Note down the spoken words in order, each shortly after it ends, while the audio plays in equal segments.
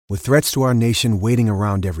With threats to our nation waiting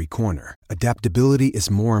around every corner, adaptability is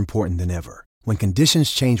more important than ever. When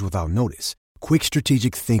conditions change without notice, quick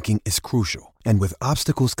strategic thinking is crucial. And with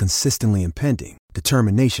obstacles consistently impending,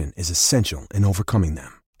 determination is essential in overcoming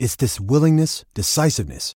them. It's this willingness,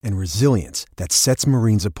 decisiveness, and resilience that sets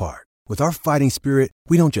Marines apart. With our fighting spirit,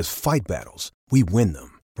 we don't just fight battles, we win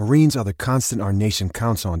them. Marines are the constant our nation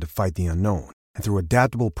counts on to fight the unknown. And through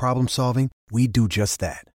adaptable problem solving, we do just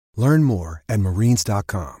that. Learn more at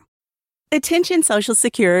marines.com. Attention Social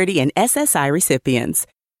Security and SSI recipients.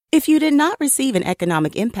 If you did not receive an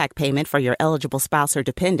economic impact payment for your eligible spouse or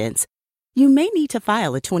dependents, you may need to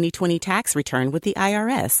file a 2020 tax return with the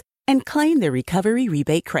IRS and claim the Recovery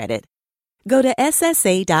Rebate Credit. Go to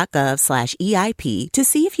ssa.gov/EIP to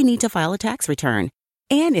see if you need to file a tax return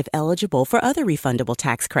and if eligible for other refundable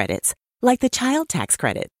tax credits, like the Child Tax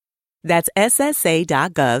Credit. That's ssa.gov/EIP.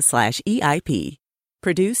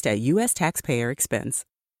 Produced at U.S. taxpayer expense.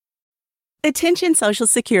 Attention Social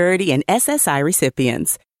Security and SSI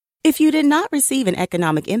recipients. If you did not receive an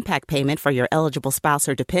economic impact payment for your eligible spouse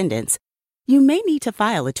or dependents, you may need to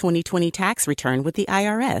file a 2020 tax return with the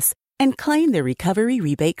IRS and claim the Recovery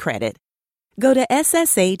Rebate Credit. Go to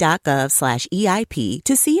ssa.gov/EIP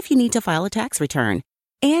to see if you need to file a tax return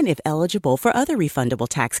and if eligible for other refundable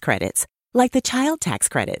tax credits, like the Child Tax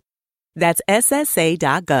Credit. That's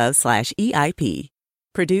ssa.gov/EIP.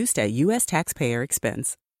 Produced at U.S. taxpayer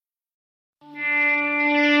expense.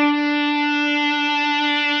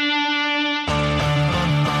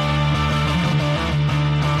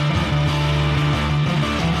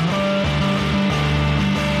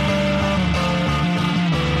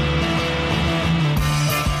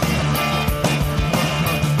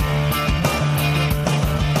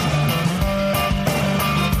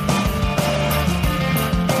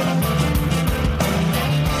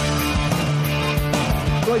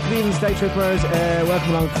 Right, good evening, State Trippers.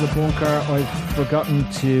 Welcome along to the bunker. I've forgotten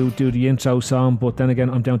to do the intro song, but then again,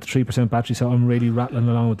 I'm down to 3% battery, so I'm really rattling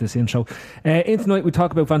along with this intro. In tonight, we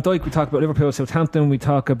talk about Van Dijk, we talk about Liverpool, Southampton, we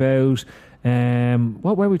talk about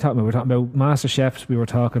what were we talking about? We were talking about Master Chefs. We were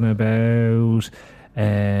talking about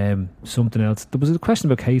something else. There was a question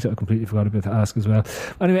about Kate I completely forgot about to ask as well.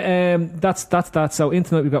 Anyway, that's that. So in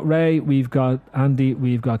tonight we've got Ray, we've got Andy,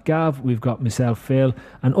 we've got Gav, we've got myself, Phil,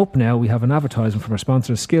 and up now we have an advertisement from our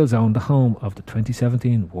sponsor Skillzone, the home of the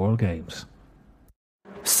 2017 World Games.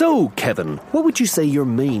 So, Kevin, what would you say your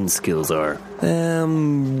main skills are?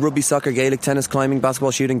 Rugby, soccer, Gaelic, tennis, climbing,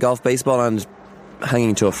 basketball, shooting, golf, baseball, and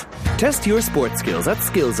hanging tough. Test your sports skills at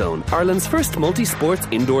Skillzone, Ireland's first multi-sports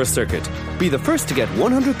indoor circuit. Be the first to get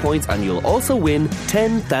 100 points and you'll also win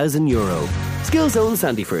 €10,000. Skillzone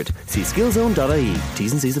Sandyford. See skillzone.ie.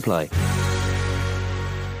 T's and C's apply.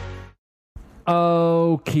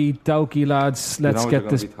 Okie dokie, lads. Let's get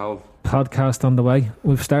this podcast on the way.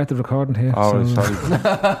 We've started recording here. Oh, so sorry. Is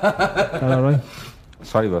that all right?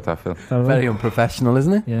 Sorry about that, Phil. All right? Very unprofessional,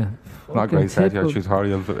 isn't it? Yeah. Not great start here,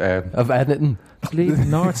 tutorial of editing.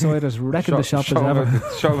 Northsiders wrecking the shop as ever.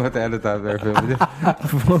 Show me how to edit that there, Phil.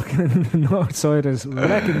 Fucking Northsiders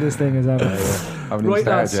wrecking this thing as ever. Right,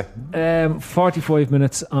 lads, 45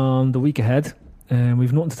 minutes on the week ahead.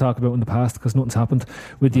 We've nothing to talk about in the past because nothing's happened,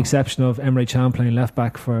 with the exception of Emre Can playing left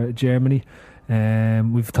back for Germany.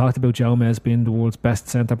 We've talked about Jaume being the world's best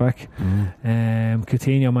centre back.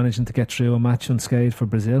 Coutinho managing to get through a match unscathed for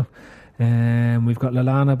Brazil. We've got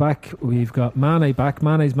Lallana back. We've got Mane back.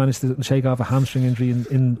 Mane's managed to shake off a hamstring injury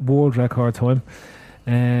in world record time.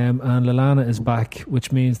 And Lallana is back,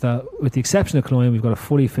 which means that with the exception of Cloyne, we've got a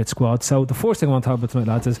fully fit squad. So the first thing I want to talk about tonight,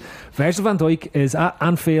 lads, is Virgil van Dijk is at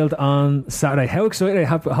Anfield on Saturday. How excited are you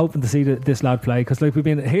hoping to see this lad play? Because we've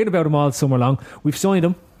been hearing about him all summer long. We've signed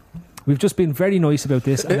him. We've just been very nice about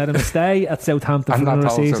this and let him stay at Southampton for another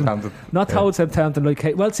season. Not told Southampton.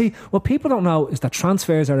 Well, see, what people don't know is that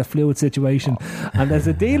transfers are a fluid situation, and there's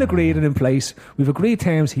a deal agreed and in place. We've agreed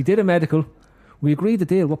terms. He did a medical. We agreed the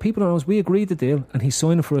deal. What people don't know is we agreed the deal, and he's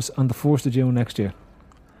signing for us on the 1st of June next year.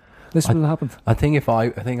 This will happen. I think if I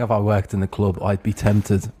worked in the club, I'd be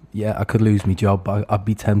tempted. Yeah, I could lose my job, but I'd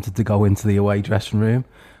be tempted to go into the away dressing room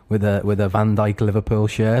with a Van Dijk Liverpool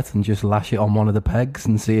shirt and just lash it on one of the pegs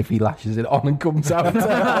and see if he lashes it on and comes out. What's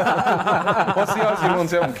the odds he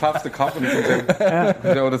runs out and claps the cop and comes out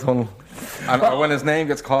of the tunnel? And when his name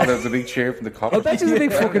gets called, there's a big cheer from the cop. I bet there's a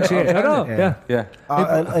big fucking cheer. I know. Yeah.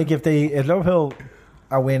 Like if Liverpool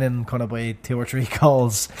are winning kind of by 2 or 3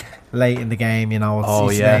 goals late in the game,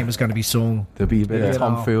 his name is going to be sung. There'll be a bit of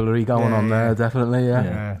tomfoolery going on there, definitely.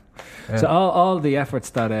 Yeah. So all the efforts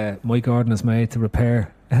that Mike Gordon has made to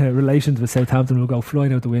repair relations with Southampton will go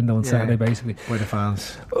flying out the window on Saturday, basically. By the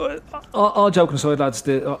fans. All joking aside, lads,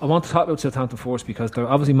 I want to talk about Southampton first because they're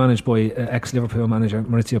obviously managed by ex-Liverpool manager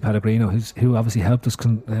Maurizio Pellegrino, who obviously helped us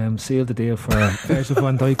seal the deal for Virgil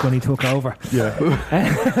van Dijk when he took over.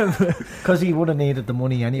 Because he would have needed the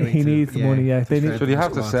money anyway. He needs the money, yeah. So you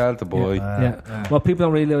have to sell the boy. What people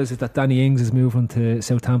don't realise is that Danny Ings is moving to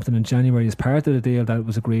Southampton in January as part of the deal that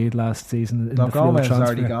was agreed last season. Gomez is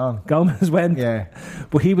already gone. Gomez went,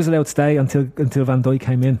 but he was allowed to stay until Van Dijk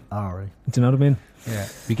came in. Right. Do you know what I mean? Yeah,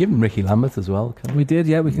 we give him Ricky Lambert as well. We did,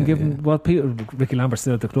 yeah. We can give him. Well, Ricky Lambert's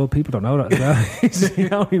still at the club. People don't know that as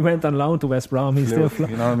well. He went on loan to West Brom. He's still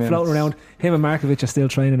floating around. Him and Markovic are still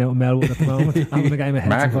training out in Melwood at the moment. Having a game of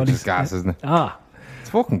heads and volleys. Markovic is gas, isn't it?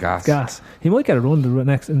 It's fucking gas. He might get a run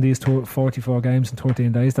in these 44 games in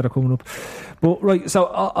 13 days that are coming up. But right,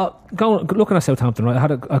 so looking at Southampton, right, I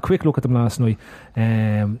had a quick look at them last night,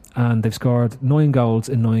 and they've scored 9 goals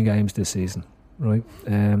in 9 games this season. Right,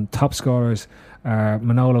 top scorers are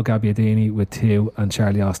Manolo Gabbiadini with 2 and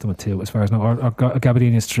Charlie Austin with 2. As far as now, or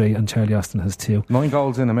Gabbiadini has 3 and Charlie Austin has 2. 9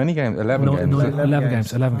 goals in how many games? 11 games. 11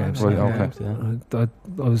 games. 11 games. Right, okay.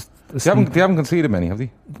 They haven't conceded many, have they?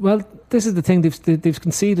 Well, this is the thing. They've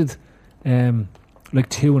conceded like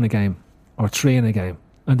 2 in a game or 3 in a game,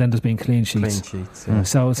 and then there's been clean sheets. Yeah.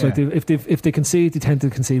 So it's like if they concede, they tend to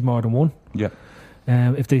concede more than 1. Yeah.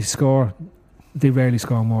 If they score, they rarely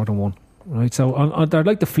score more than 1. Right, so they're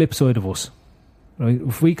like the flip side of us. Right,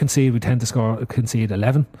 if we concede, we tend to concede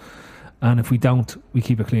 11, and if we don't, we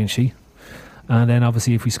keep a clean sheet. And then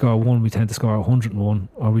obviously, if we score 1, we tend to score 101,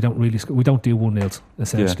 or we don't really we don't do 1-0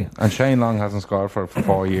 essentially. Yeah. And Shane Long hasn't scored for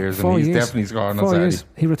 4 years, and he's definitely scoring on Saturday. 4 years.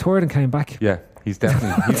 He retired and came back. Yeah. He's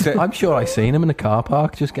definitely. I'm sure I seen him in a car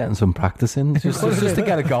park just getting some practice in, just to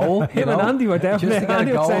get a goal. Him and Andy were definitely just to get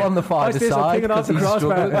a goal on the far side. Off the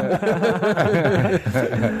crossbar.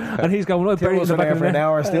 And he's going, buried in the back for an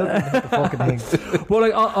hour still. The fucking thing.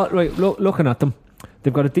 Well, right, looking at them,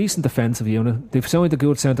 they've got a decent defensive unit. They've signed a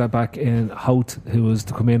good centre back in Hout, who was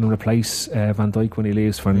to come in and replace Van Dijk when he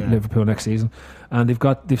leaves for Liverpool next season. And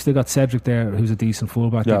they've still got Cedric there, who's a decent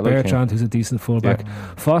fullback. Bertrand, who's a decent fullback.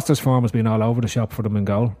 Foster's form has been all over the shop for them in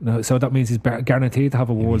goal. Now, so that means he's guaranteed to have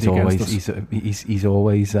a worldie against us. He's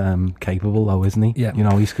always capable, though, isn't he? Yeah. You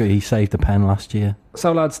know, he saved a pen last year.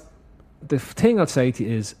 So, lads, the thing I'd say to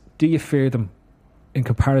you is, do you fear them in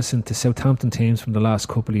comparison to Southampton teams from the last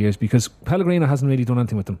couple of years? Because Pellegrino hasn't really done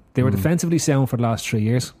anything with them. They were defensively sound for the last 3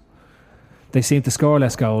 years. They seem to score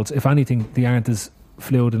less goals. If anything, they aren't as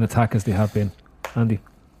fluid in attack as they have been. Andy?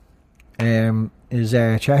 Is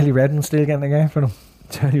Charlie Redmond still getting a game for them?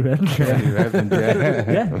 Charlie Redmond?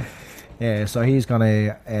 Yeah, so he's going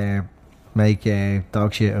to make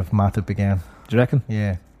dog shit of Matip again. Do you reckon?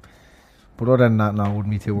 Yeah. But other than that, no, I wouldn't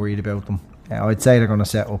be too worried about them. I'd say they're going to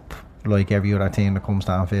set up like every other team that comes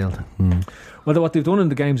to Anfield. Well, what they've done in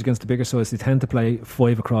the games against the bigger sides, they tend to play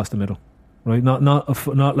 5 across the middle. Right, not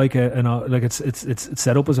like like it's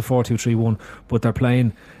set up as a 4-2-3-1, but they're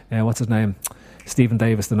playing what's his name, Stephen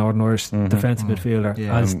Davis, the Northern Irish defensive midfielder,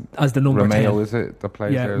 as the number 10. Romeo, is it the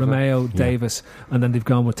plays there? Romeo, Davis, and then they've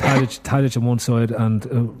gone with Tadic on one side and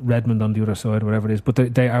Redmond on the other side, whatever it is. But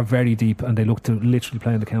they are very deep, and they look to literally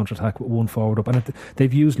play in the counter attack with 1 forward up. And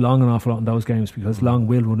they've used Long an awful lot in those games because Long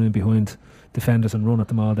will run in behind defenders and run at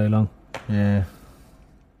them all day long. Yeah.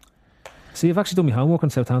 See, I've actually done my homework on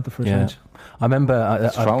Southampton for a change. I remember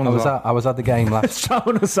I was at the game last. I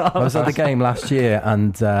was at the game last year,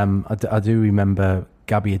 and I do remember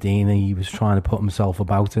Gabbiadini. He was trying to put himself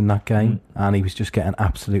about in that game, and he was just getting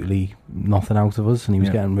absolutely nothing out of us, and he was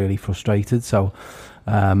getting really frustrated. So,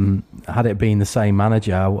 had it been the same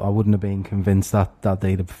manager, I wouldn't have been convinced that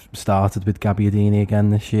they'd have started with Gabbiadini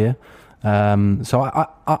again this year. So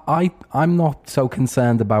I'm not so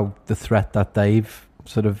concerned about the threat that they've.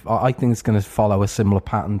 I think it's going to follow a similar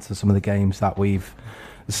pattern to some of the games that we've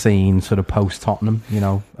seen sort of post Tottenham,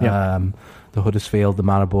 the Huddersfield, the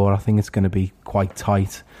Maribor. I think it's going to be quite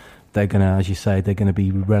tight. They're going to, as you say, they're going to be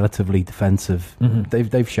relatively defensive.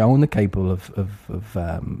 They've shown they're capable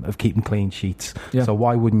of keeping clean sheets. So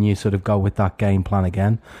why wouldn't you sort of go with that game plan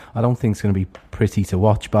again? I don't think it's going to be pretty to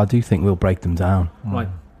watch, but I do think we'll break them down. Right.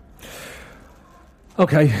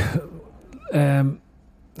 Okay.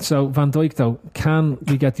 So Van Dijk, though, can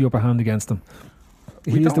we get the upper hand against him?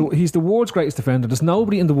 He's the world's greatest defender. There's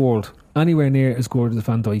nobody in the world anywhere near as good as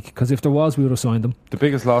Van Dijk, because if there was, we would have signed him. The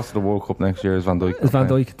biggest loss to the World Cup next year is Van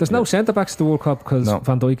Dijk. There's no centre backs to the World Cup because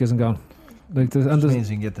Van Dijk isn't gone. Like means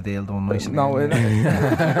you can get the deal done nicely. No, we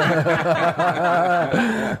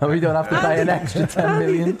don't have to pay an extra 10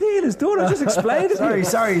 million. The deal is done. I just explained it.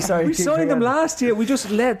 Sorry. We signed him last year. We just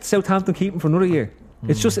let Southampton keep him for another year.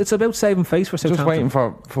 It's about saving face for Southampton. Just waiting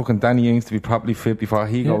for fucking Danny Ings to be properly fit before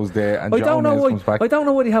he goes there and Joe Mills comes back. I don't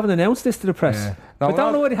know why they haven't announced this to the press. Yeah. I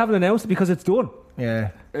don't know why they haven't announced it, because it's done.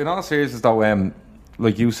 Yeah. In all seriousness though,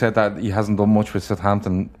 like you said that he hasn't done much with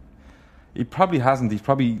Southampton. He probably hasn't. He's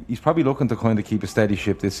probably looking to kind of keep a steady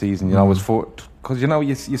ship this season. You know, because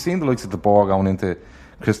you seen the likes of the Boer going into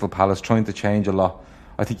Crystal Palace trying to change a lot.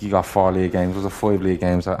 I think he got 4 league games. It was 5 league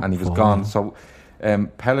games, and he was gone. So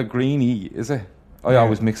Pellegrini, is it? I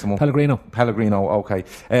always mix him up. Pellegrino. Okay.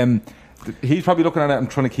 He's probably looking at it and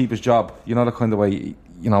trying to keep his job. You know, the kind of way,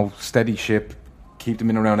 you know, steady ship, keep them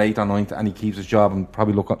in around 8th or 9th, and he keeps his job and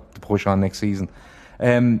probably look to push on next season.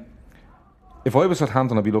 If I was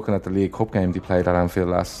Southampton, I'd be looking at the League Cup game they played at Anfield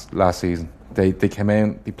last season. They came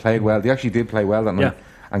in, they played well. They actually did play well that night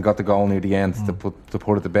and got the goal near the end to put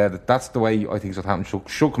it to bed. That's the way I think Southampton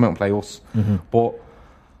should come out and play us. But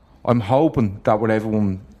I'm hoping that with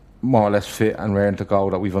everyone more or less fit and raring to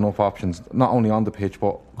go, that we've enough options, not only on the pitch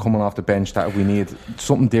but coming off the bench, that if we need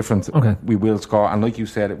something different, we will score. And like you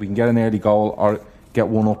said, if we can get an early goal or get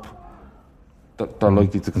one up, they're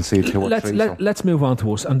likely to concede 2 or 3. Let's move on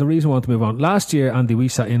to us. And the reason we want to move on, last year, Andy, we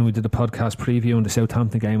sat in, we did a podcast previewing the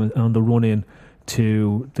Southampton game on the run in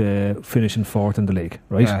to the finishing 4th in the league,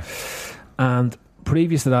 right? Yeah. And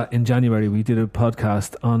previous to that, in January, we did a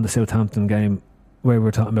podcast on the Southampton game where we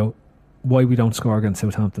were talking about why we don't score against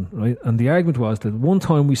Southampton, right? And the argument was that one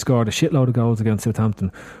time we scored a shitload of goals against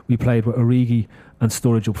Southampton, we played with Origi and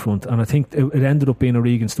Sturridge up front, and I think it ended up being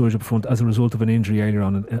Origi and Sturridge up front as a result of an injury early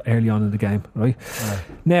on in the game, right?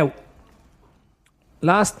 Now,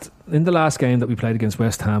 in the last game that we played against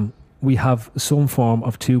West Ham, we have some form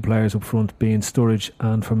of 2 players up front, being Sturridge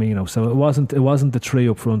and Firmino. So it wasn't the 3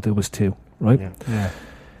 up front; it was 2, right? Yeah.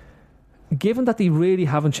 Given that they really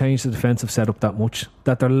haven't changed the defensive setup that much,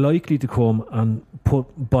 that they're likely to come and put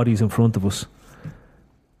bodies in front of us,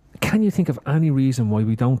 can you think of any reason why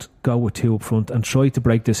we don't go with 2 up front and try to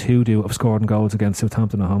break this hoodoo of scoring goals against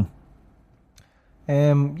Southampton at home?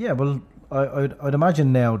 Yeah, well, I'd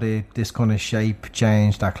imagine now this kind of shape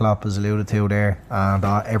change that Klopp has alluded to there, and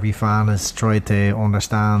every fan has tried to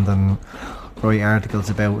understand and write articles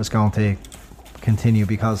about, is going to continue,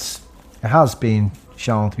 because it has been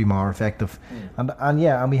shown to be more effective, and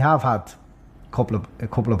we have had a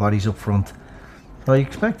couple of bodies up front. So I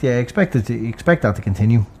expect that to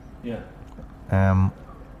continue. Yeah. Well,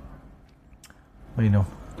 you know,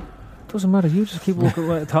 doesn't matter. You just keep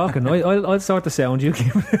talking. I'll start the sound. You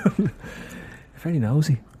keep very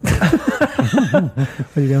nosy. What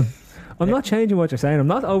are you doing? I'm not changing what you're saying. I'm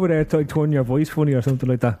not over there turning your voice funny or something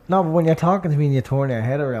like that. No, but when you're talking to me and you turn your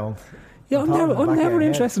head around. Yeah, I'm never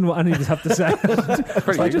interested in what any of you have to say.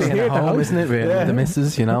 I just hear the home, isn't it, really? Yeah. The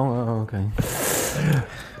missus, you know. Oh, okay.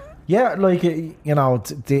 Yeah, like, you know,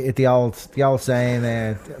 the old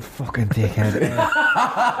saying, fucking dickhead.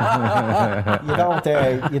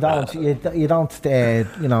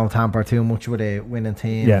 You don't tamper too much with a winning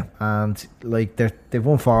team. Yeah. And like they've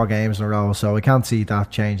won 4 games in a row, so I can't see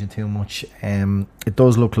that changing too much. It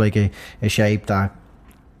does look like a shape that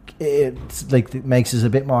it makes us a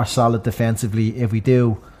bit more solid defensively if we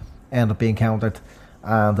do end up being countered,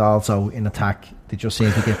 and also in attack they just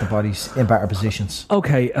seem to get the bodies in better positions.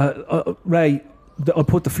 Okay, Ray, I'll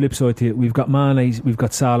put the flip side to it. We've got Mane, we've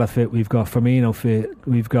got Salah fit, we've got Firmino fit,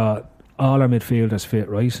 we've got all our midfielders fit,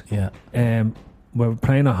 right? Yeah. We're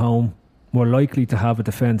playing at home. We're likely to have a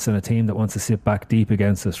defence and a team that wants to sit back deep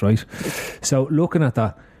against us, right? So looking at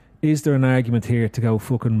that, is there an argument here to go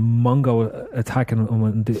fucking Mongo attacking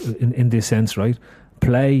in this sense, right?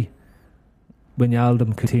 Play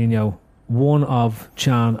Wijnaldum, Coutinho, one of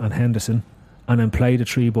Can and Henderson, and then play the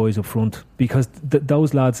 3 boys up front, because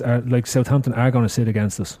those lads are like, Southampton are going to sit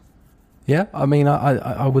against us. Yeah, I mean,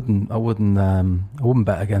 I wouldn't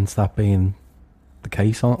bet against that being the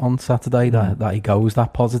case on Saturday, that he goes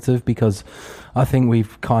that positive, because I think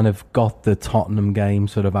we've kind of got the Tottenham game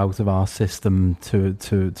sort of out of our system to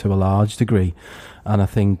a large degree, and I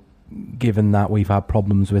think given that we've had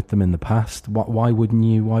problems with them in the past, why wouldn't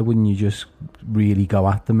you just really go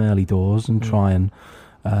at them early doors and try and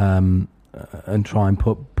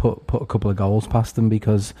put a couple of goals past them?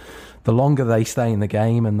 Because the longer they stay in the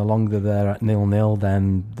game and the longer they're at 0-0,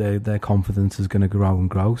 then their confidence is going to grow and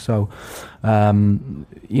grow. So,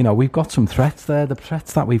 you know, we've got some threats there. The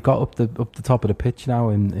threats that we've got up the top of the pitch now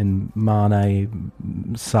in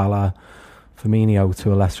Mane, Salah, Firmino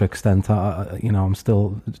to a lesser extent. I'm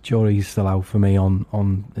still, jury's still out for me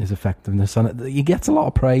on his effectiveness, and he gets a lot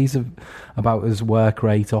of praise about his work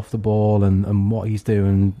rate off the ball and what he's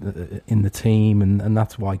doing in the team, and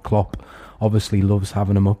that's why Klopp obviously loves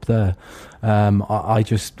having him up there. I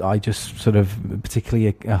just sort of, particularly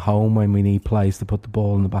at home when we need players to put the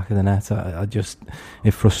ball in the back of the net,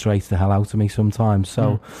 it frustrates the hell out of me sometimes.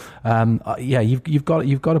 So, you've got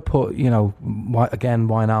to put, again,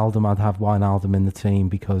 Wijnaldum. I'd have Wijnaldum in the team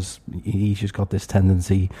because he's just got this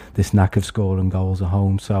tendency, this knack of scoring goals at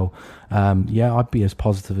home. So, I'd be as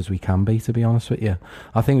positive as we can be, to be honest with you.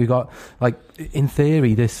 I think we've got, like, in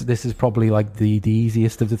theory, this is probably like the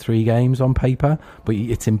easiest of the 3 games on paper, but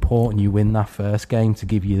it's important you win that first game to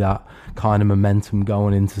give you that kind of momentum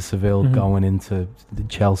going into Seville, going into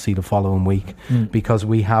Chelsea the following week, because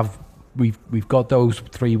we've got those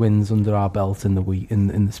 3 wins under our belt in the week,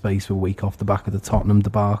 in the space of a week off the back of the Tottenham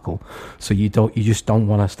debacle. So you just don't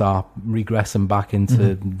want to start regressing back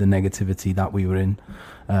into the negativity that we were in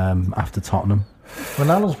after Tottenham.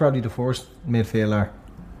 Wijnaldum's probably the first midfielder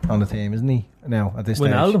on the team, isn't he? Now at this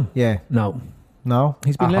stage, Wijnaldum? Yeah. No,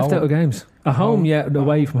 he's been left out of games. At home, yeah.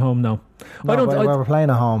 Away from home, no. We're playing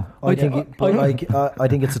at home. I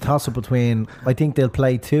think it's a toss up between. I think they'll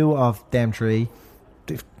play 2 of them 3,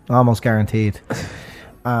 almost guaranteed.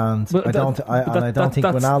 And I don't think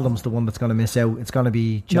Wijnaldum's the one that's going to miss out. It's going to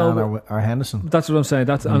be Can or Henderson. That's what I'm saying.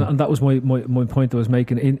 And that was my point I was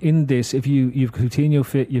making. In this, if you've Coutinho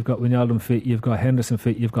fit, you've got Wijnaldum fit, you've got Henderson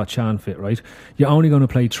fit, you've got Can fit, right? You're only going to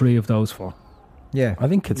play 3 of those 4. Yeah, I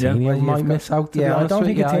think Coutinho might miss out. I don't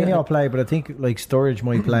think Coutinho will play, but I think like Sturridge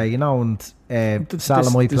might play, and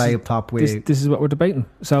Salah might play up top with. This is what we're debating.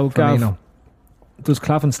 So, Gav, does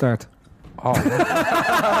Klavan start? Oh,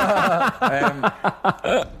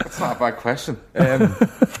 that's not a bad question.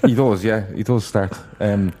 He does, yeah, he does start.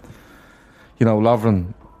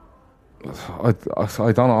 Lovren,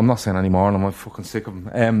 I don't know. I'm not saying any more, and I'm fucking sick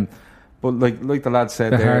of him. But like the lad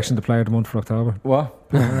said, they're harshing the player of the month for October.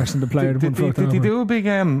 What? They're harshing the player of the month for October. Did he do a big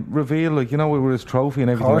reveal, with his trophy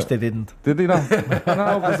and everything? Of course they didn't. Did they not?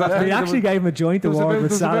 No, because they actually gave him a joint award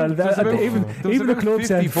with Salah. Even the club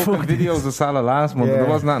said, "Fuck." Videos of Salah last month. There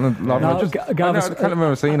wasn't that in I can't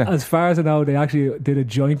remember seeing it. As far as I know, they actually did a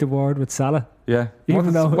joint award with Salah. Yeah. What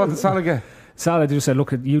did Salah get? Salah just said,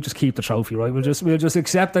 "Look, you just keep the trophy, right? We'll just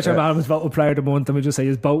accept that your man was voted player of the month, and we'll just say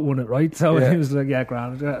his boat won it, right?" So he was like, "Yeah,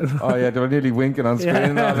 grand." Oh yeah, they were nearly winking on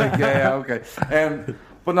screen. I was like, "Yeah, okay."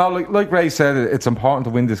 But no, like Ray said, it's important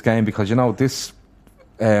to win this game because this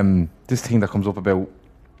thing that comes up about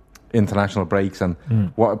international breaks and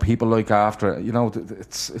what are people like after.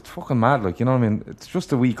 It's fucking mad. Like, you know what I mean? It's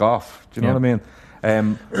just a week off. Do you know what I mean?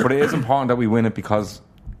 But it is important that we win it because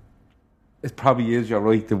it probably is, you're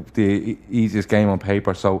right, the easiest game on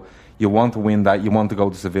paper. So you want to win that. You want to go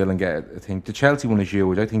to Seville and get a thing. The Chelsea one is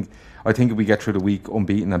huge. I think if we get through the week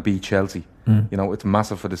unbeaten and beat Chelsea, it's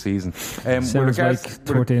massive for the season. Sounds like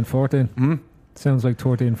 13-14. Sounds like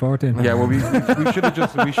 13-14. Yeah, well, we should have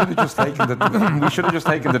just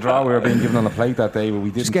taken the draw we were being given on the plate that day, but we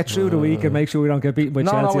didn't. Just get through the week and make sure we don't get beaten by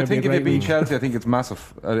Chelsea. No, I think if they beat Chelsea, I think it's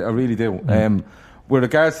massive. I really do. With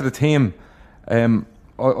regards to the team, I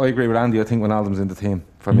agree with Andy. I think Wijnaldum's in the team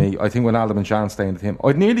for me. I think Wijnaldum and Can stay in the team.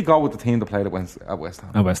 I'd nearly go with the team that played at West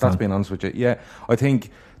Ham. That's being honest with you. Yeah, I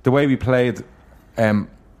think the way we played,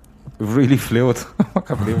 really fluid. I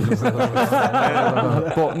can't believe it.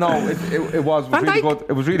 But no, it was really good.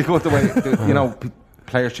 It was really good the way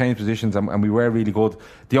players changed positions and we were really good.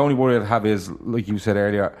 The only worry I'd have is, like you said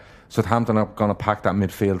earlier, Southampton are going to pack that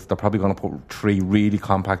midfield. They're probably going to put 3 really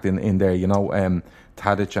compact in there.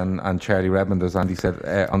 Tadic and Charlie Redmond, as Andy said,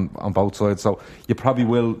 on both sides. So you probably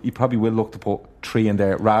will look to put 3 in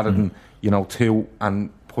there rather than 2 and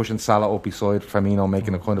pushing Salah up beside Firmino,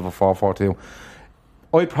 making a kind of a 4-4-2.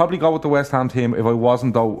 I'd probably go with the West Ham team. If I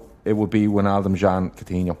wasn't, though, it would be Wijnaldum, Can,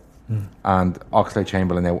 Coutinho, and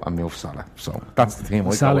Oxlade-Chamberlain out and move Salah. So that's the team.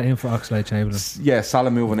 Salah in for Oxlade-Chamberlain. Yeah,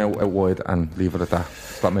 Salah moving out wide and leave it at that.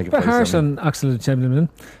 Stop making plays. Harsh on Oxlade-Chamberlain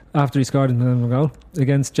after he scored in the goal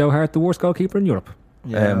against Joe Hart, the worst goalkeeper in Europe.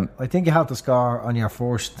 Yeah, I think you have to score on your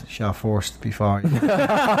first shot first before instead of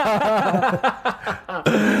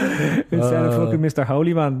fucking Mr.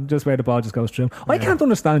 Holy Man, just where the ball just goes through him. I can't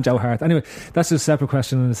understand Joe Hart. Anyway, that's a separate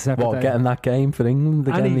question and a separate day. Getting that game for England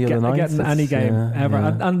again the other night? Getting any game ever.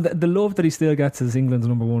 Yeah. And the love that he still gets as England's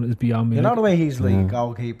number 1 is beyond me. You know the way he's like a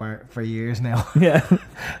goalkeeper for years now? Yeah.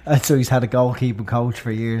 And so he's had a goalkeeper coach for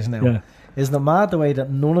years now. Yeah. Isn't it mad the way that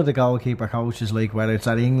none of the goalkeeper coaches, like whether it's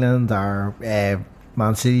at England or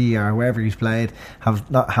Man City or wherever he's played, have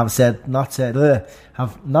not said to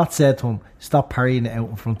him, stop parrying it out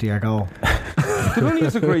in front of your goal. Do none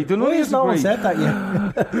of you agree? Do none of you agree? No one said that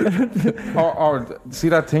yet. or see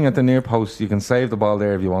that thing at the near post? You can save the ball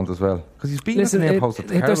there if you want as well. Because he's beating at the near post.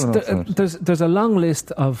 There's a long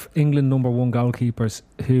list of England number 1 goalkeepers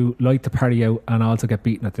who like to parry out and also get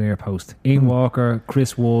beaten at the near post. Ian Walker,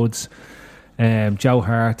 Chris Woods, Joe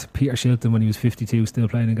Hart, Peter Shilton when he was 52 still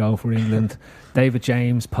playing in goal for England, David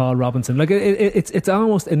James, Paul Robinson. Like it's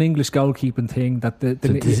almost an English goalkeeping thing that the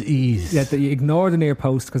disease. That you ignore the near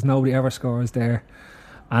post because nobody ever scores there,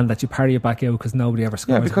 and that you parry it back out because nobody ever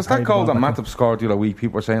scores. Yeah, because that goal that Matip scored the other week,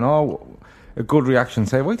 people were saying, a good reaction.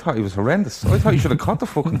 Say, I thought he was horrendous. I thought you should have caught the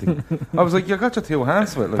fucking thing. I was like, you got your 2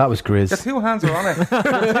 hands to it. Like, that was grizz. Your 2 hands are on it.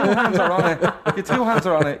 Your 2 hands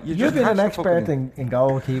are on it. You've been an expert in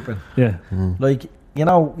goalkeeping. Yeah. Like, you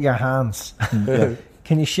know, your hands. Yeah.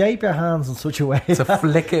 Can you shape your hands in such a way to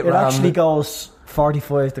flick it around? It actually goes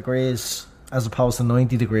 45 degrees as opposed to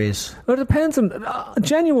 90 degrees. Well, it depends on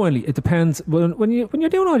genuinely. It depends when you're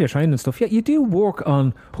doing all your training and stuff. Yeah, you do work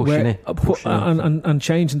on pushing it and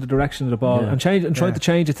changing the direction of the ball and trying to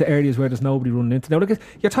change it to areas where there's nobody running into. Now, look,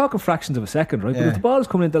 you're talking fractions of a second, right? But if the ball is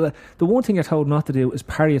coming in, the one thing you're told not to do is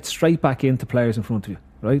parry it straight back into players in front of you.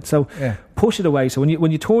 Right, so push it away. So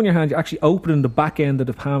when you turn your hand, you're actually opening the back end of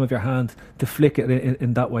the palm of your hand to flick it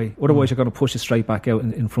in that way. Otherwise, you're going to push it straight back out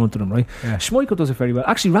in front of them. Right, Schmeichel does it very well.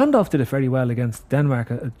 Actually, Randolph did it very well against Denmark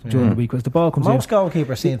during the week because the ball comes in. Most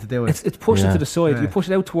goalkeepers seem to do it. It's pushed it to the side. You push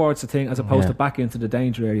it out towards the thing as opposed to back into the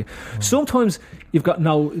danger area. Sometimes you've got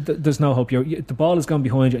there's no hope. The ball has gone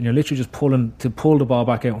behind you, and you're literally just pulling to pull the ball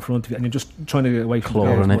back out in front of you, and you're just trying to get away from the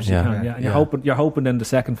ball as much as you can. And you're hoping then the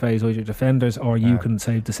second phase, either your defenders or you can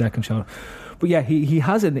save the second shot. But yeah, he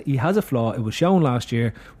has a flaw. It was shown last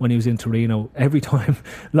year when he was in Torino. Every time,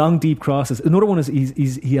 long deep crosses. Another one is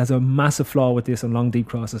he has a massive flaw with this on long deep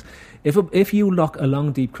crosses. If you lock a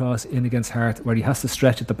long deep cross in against Hart where he has to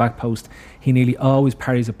stretch at the back post, he nearly always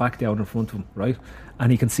parries it back down in front of him, right?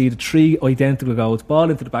 And he can see the 3 identical goals, ball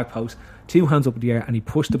into the back post, 2 hands up in the air, and he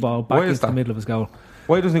pushed the ball back into the middle of his goal.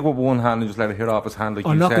 Why doesn't he go with one hand and just let it hit off his hand like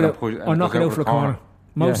or you said, or knock it out for a corner?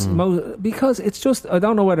 Because it's just, I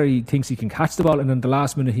don't know whether he thinks he can catch the ball and then the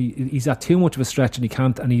last minute he's at too much of a stretch and he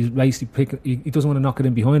can't, and he's basically he doesn't want to knock it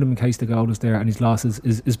in behind him in case the goal is there and he's lost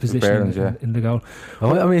his position in the goal.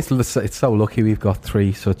 Well, I mean, it's so lucky we've got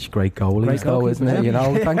 3 such great goalies though, isn't it? You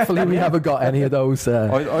know, thankfully we haven't got any of those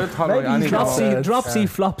Dropsy,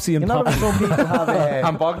 Flopsy and Pop. Some people have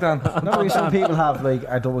and Bogdan. Some people have like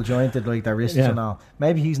are double jointed, like their wrists and all.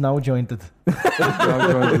 Maybe he's no jointed.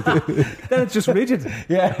 Then it's just rigid.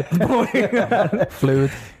 Yeah. Fluid.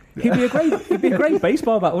 He'd be a great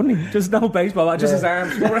baseball bat, wouldn't he? Just no baseball bat, just his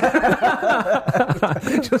arms.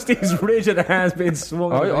 Just his rigid arms being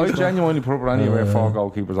swung. I genuinely put anywhere 4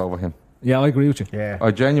 goalkeepers over him. Yeah, I agree with you. Yeah, I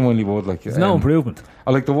genuinely would. Like, there's no improvement.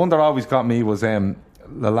 Like the one that always got me was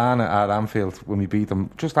Lallana at Anfield when we beat them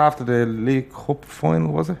just after the League Cup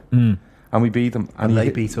final, was it? And we beat them. And they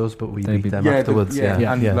beat us, but we beat them afterwards.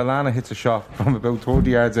 And Lallana hits a shot from about 30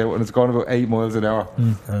 yards out and it's gone about 8 miles an hour.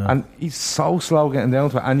 And he's so slow getting down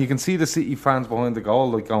to it. And you can see the City fans behind the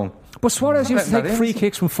goal like going... But Suarez used to take free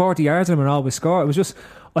kicks from 40 yards and always score. It was just...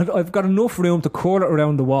 I've got enough room to curl it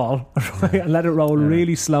around the wall and let it roll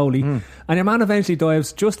really slowly. And your man eventually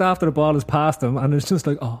dives just after the ball has passed him and it's just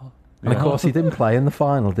like, And of course he didn't play in the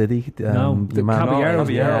final, did he? No, Caballero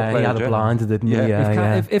he had a blinder, didn't he?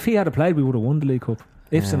 If he had played, we would have won the League Cup.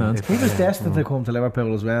 Ifs and ands. He was destined to come to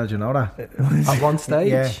Liverpool as well, do you know that? At one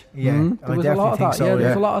stage? Yeah. There was a lot of that. So, there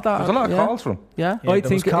was a lot of that. There was a lot of calls from him. Yeah. I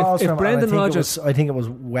think if Brendan Rodgers... I think it was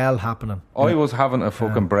well happening. I was having a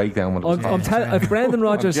fucking breakdown when it was if Brendan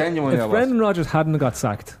Rodgers hadn't got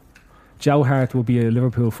sacked, Joe Hart would be a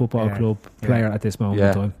Liverpool Football Club player at this moment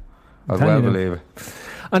in time. I well believe it.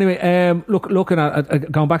 Anyway, looking at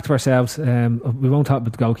going back to ourselves, we won't talk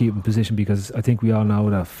about the goalkeeping position because I think we all know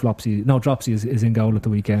that Dropsy is in goal at the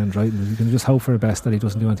weekend, right? We can just hope for the best that he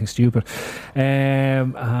doesn't do anything stupid,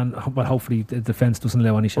 but hopefully the defence doesn't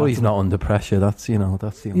allow any shots. Well, he's not under pressure. That's the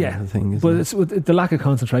only thing. But it's the lack of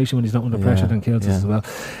concentration when he's not under pressure that kills us as well.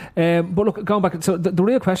 But look, going back, so the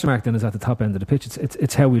real question mark then is at the top end of the pitch.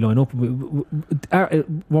 It's how we line up.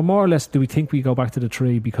 We're more or less. Do we think we go back to the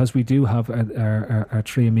 3 because we do have our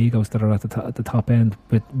 3 amigos that are at the top end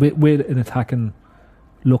with an attacking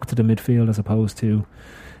look to the midfield as opposed to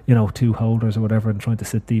 2 holders or whatever and trying to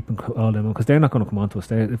sit deep and all them, because they're not going to come on to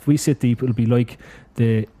us. If we sit deep, it'll be like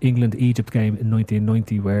the England-Egypt game in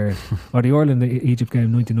 1990 or the Ireland-Egypt game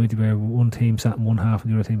in 1990 where one team sat in one half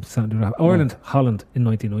and the other team sat in the other half. Ireland-Holland in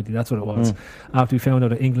 1990, that's what it was. After we found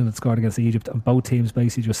out that England had scored against Egypt and both teams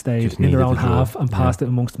basically just stayed in their own half and passed it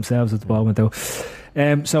amongst themselves as the ball went out.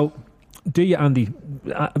 So Do you, Andy?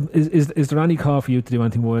 Is there any call for you to do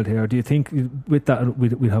anything wild here? Or do you think with that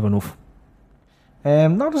we'd have enough?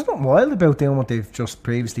 No, there's nothing wild about doing what they've just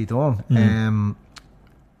previously done.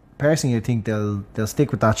 Personally, I think they'll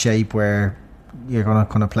stick with that shape where you're going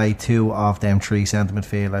to play two of them three centre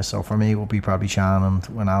midfielders. So for me, it would be probably Chan and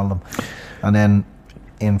Wijnaldum, and then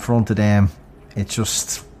in front of them, it's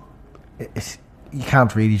just you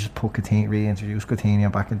can't really just put reintroduce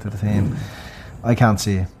Coutinho back into the team. I can't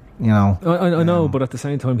see it. You know, I know, but at the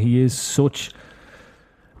same time, he is such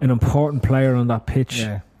an important player on that pitch.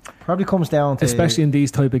 Yeah. Probably comes down to, especially in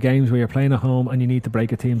these type of games where you're playing at home and you need to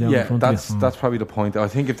break a team down in front of you. That's probably the point. I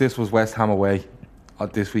think if this was West Ham away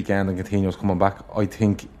this weekend and Coutinho's coming back, I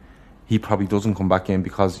think he probably doesn't come back in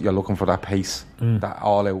because you're looking for that pace, that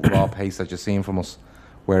all-out raw pace that you're seeing from us.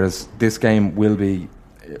 Whereas this game will be,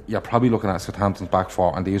 you're probably looking at Southampton's back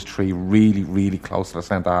four and these three really, really close to the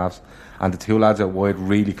centre halves, and the two lads out wide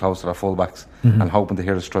really close to their full-backs, and hoping to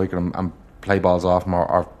hear the striker and play balls off him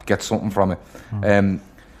or get something from it.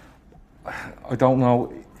 I don't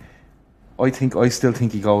know. I still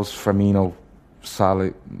think he goes Firmino,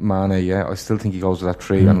 Salah, Mane. Yeah, I still think he goes with that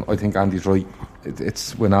three, and I think Andy's right.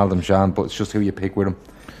 It's Wijnaldum, Jan, but it's just who you pick with him.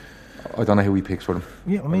 I don't know who he picks with him.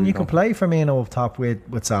 Yeah, I mean, you can play Firmino up top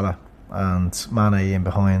with Salah and Mane in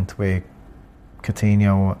behind with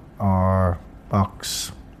Coutinho or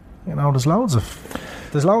Ox. You know, there's loads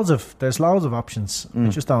of options. You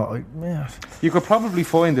just don't. You could probably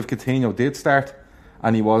find if Coutinho did start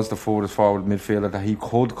and he was the furthest forward midfielder, that he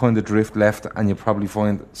could kind of drift left, and you probably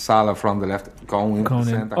find Salah from the left going into the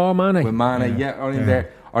centre. Or Mane. With Mane, in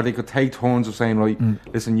there. Or they could take turns of saying, right,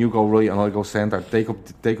 listen, you go right and I'll go centre. They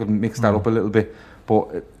could mix that up a little bit,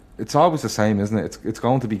 but it's always the same, isn't it? It's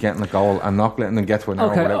going to be getting a goal and not letting them get to an hour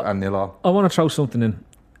without a nil all. I want to throw something in.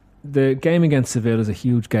 The game against Seville is a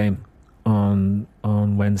huge game on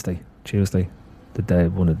Tuesday, the day,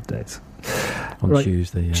 one of the days. On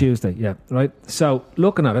Tuesday, yeah, right. So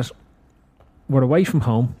looking at it, we're away from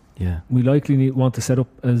home. Yeah, we likely want to set up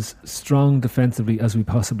as strong defensively as we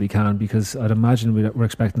possibly can, because I'd imagine we're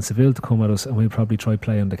expecting Seville to come at us, and we'll probably try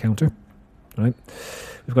play on the counter. Right,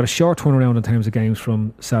 we've got a short turnaround in terms of games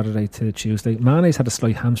from Saturday to Tuesday. Mane's had a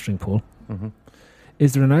slight hamstring pull.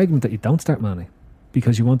 Is there an argument that you don't start Mane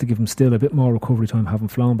because you want to give him still a bit more recovery time, having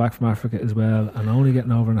flown back from Africa as well, and only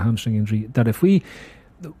getting over a hamstring injury? That if we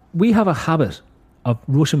have a habit of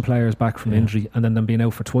rushing players back from injury and then them being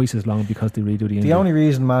out for twice as long because they redo the injury. The only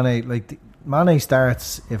reason Mane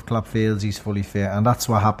starts if Klopp feels he's fully fit, and that's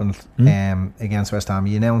what happened against West Ham.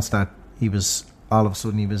 He announced that he was all of a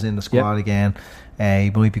sudden he was in the squad again.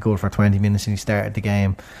 He might be good for 20 minutes, and he started the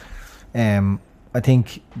game. I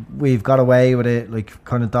think we've got away with it, like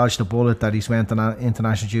kind of dodged the bullet that he's went on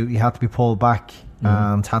international duty. He had to be pulled back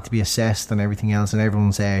and had to be assessed and everything else, and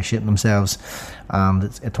everyone's shitting themselves, and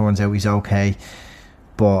it turns out he's okay.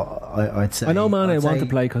 But I'd say, I know Mane want to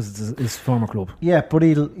play because it's his former club. Yeah, but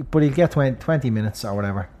he'll get 20 minutes or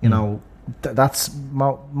whatever. You know, that's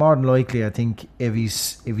more than likely. I think if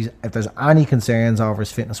there's any concerns over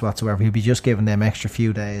his fitness whatsoever, he'll be just giving them extra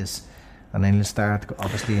few days, and then he'll start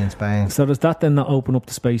obviously in Spain. So does that then not open up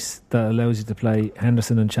the space that allows you to play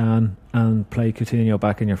Henderson and Chan and play Coutinho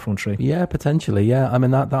back in your front three? Yeah, potentially. Yeah, I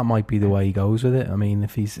mean that might be the way he goes with it. I mean,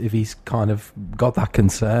 if he's kind of got that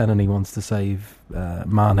concern and he wants to save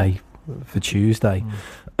Mane for Tuesday.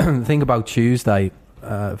 The thing about Tuesday,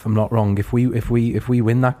 if I'm not wrong, if we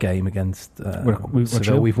win that game against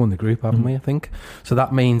Seville, we've won the group, haven't we? I think so.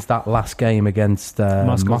 That means that last game against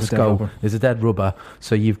Moscow is a dead rubber.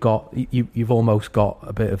 So you've almost got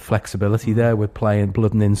a bit of flexibility there with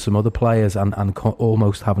blooding in some other players and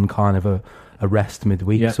almost having kind of a rest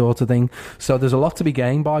midweek sort of thing. So there's a lot to be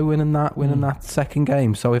gained by winning that second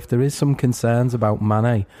game. So if there is some concerns about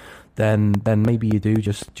Mane, then maybe you do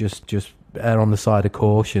just err on the side of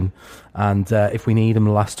caution, and if we need him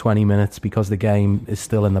the last 20 minutes because the game is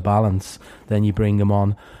still in the balance, then you bring him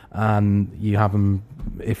on and you have him.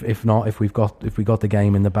 If not, if we got the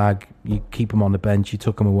game in the bag, you keep him on the bench, you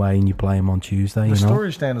took him away and you play him on Tuesday. There's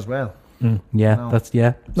storage then as well. That's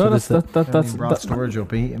No, so that's brought storage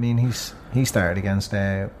up. I mean, he started against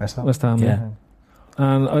West Ham. West Ham, yeah.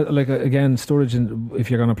 And again, storage. If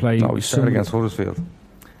you're going to play, no, he started against Huddersfield.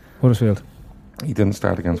 He didn't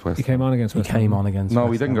start against West Ham. He came on against West Ham.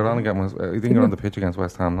 No, he didn't get on against. He didn't get on the pitch against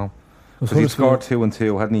West Ham. No, because he scored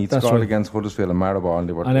 2-2, hadn't he? He scored against Huddersfield and Maribor,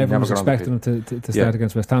 and everyone was expecting him to start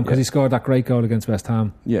against West Ham because he scored that great goal against West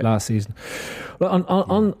Ham last season. Well,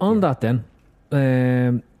 on that then,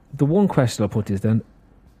 the one question I'll put is then,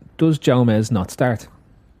 does Jaumes not start?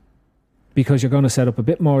 Because you're going to set up a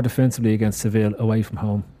bit more defensively against Seville away from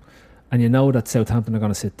home, and you know that Southampton are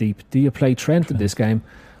going to sit deep, do you play Trent in this game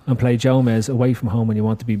and play Gomez away from home when you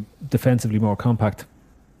want to be defensively more compact?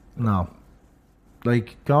 No.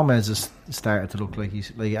 Like, Gomez has started to look like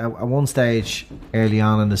he's... Like, at one stage early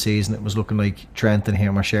on in the season, it was looking like Trent and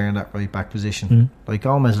him are sharing that right back position. Like,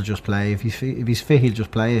 Gomez will just play. If he's fit, he'll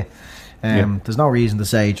just play it. There's no reason to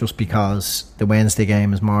say just because the Wednesday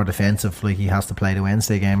game is more defensive, like he has to play the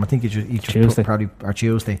Wednesday game. I think he Tuesday.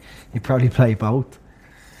 Tuesday. He'd probably play both.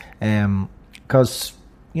 Because,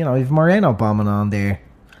 you know, if Moreno bombing on there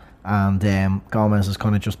and Gomez is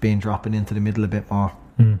kind of just being dropping into the middle a bit more.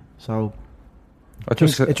 So...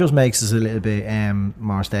 it just makes us a little bit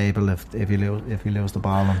more stable if you lose the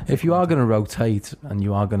ball. If you are going to rotate and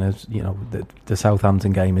you are going to, you know, the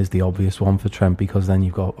Southampton game is the obvious one for Trent, because then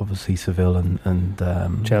you've got obviously Seville and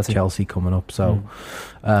Chelsea coming up. So,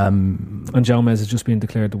 and Gomez has just been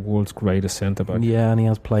declared the world's greatest centre back. Yeah, and he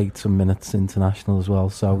has played some minutes international as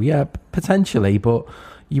well. So yeah, potentially, but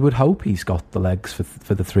you would hope he's got the legs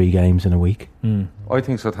for the 3 games in a week. I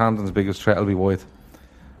think Southampton's biggest threat will be White.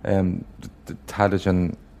 Tadic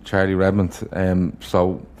and Charlie Redmond. I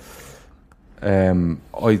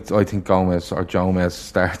think Gomez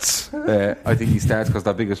starts. I think he starts because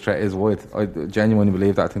their biggest threat is White. I genuinely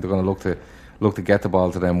believe that. I think they're going to look to get the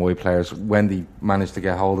ball to them White players when they manage to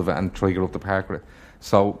get hold of it and try to get up the park with it.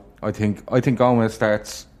 So I think Gomez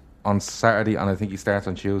starts on Saturday, and I think he starts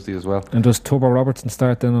on Tuesday as well. And does Turbo Robertson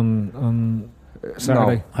start then on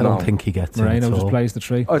Saturday? No, I don't think he gets Moreno just plays the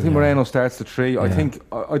 3. I think Moreno starts the 3. I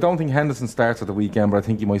don't think Henderson starts at the weekend, but I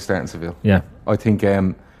think he might start in Seville. Yeah. I think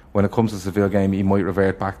when it comes to the Seville game, he might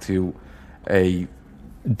revert back to a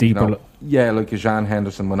deeper, like a Jean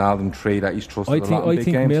Henderson, Wijnaldum 3 that he's trusted. I think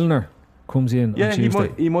games. Milner comes in. Yeah, on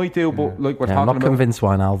Tuesday. he might do, but like we're talking about, I'm not convinced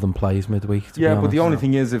Wijnaldum plays midweek. But the only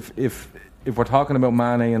thing is, if we're talking about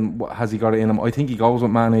Mane and what has he got it in him, I think he goes with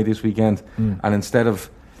Mane this weekend, and instead of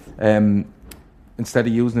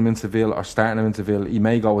using him in Seville or starting him in Seville, he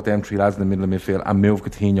may go with them 3 lads in the middle of midfield and move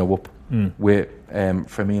Coutinho up with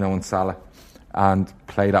Firmino and Salah and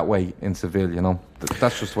play that way in Seville, you know.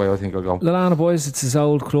 That's just the way I think I'll go. Lallana, boys, it's his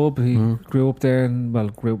old club. He grew up there,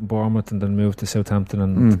 grew up in Bournemouth and then moved to Southampton,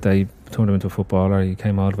 and they turned him into a footballer. He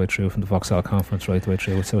came all the way through from the Vauxhall Conference right the way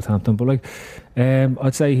through with Southampton. But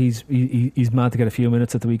I'd say he's mad to get a few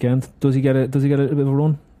minutes at the weekend. Does he get a little bit of a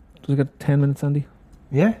run? Does he get 10 minutes, Andy?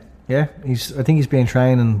 Yeah. I think he's been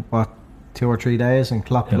training 2 or 3 days, and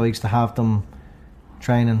Klopp likes to have them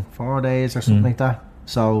training 4 days or something like that.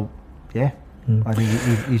 So yeah, I think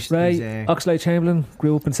he's Oxlade-Chamberlain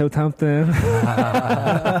grew up in Southampton.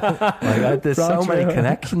 There's so many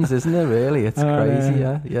connections, isn't there? Really, it's crazy.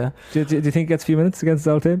 Yeah. Do you think he gets a few minutes against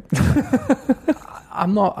the old team?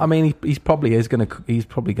 I'm not. I mean, he's probably going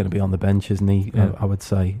to be on the bench, isn't he? Yeah. I would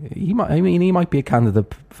say he might. I mean, he might be a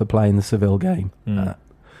candidate for playing the Seville game.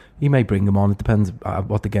 He may bring him on. It depends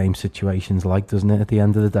what the game situation's like, doesn't it? At the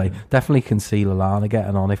end of the day, definitely can see Lallana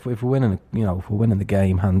getting on if we're winning. If we're winning the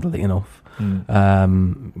game handily enough,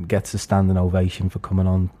 gets a standing ovation for coming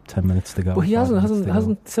on 10 minutes to go. But he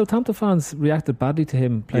hasn't Southampton fans reacted badly to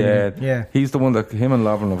him playing? Yeah. He's the one that him and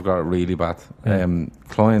Lovren have got it really bad.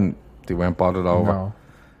 Klein, they weren't bothered over. No.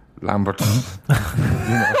 Lambert, you know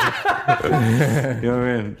what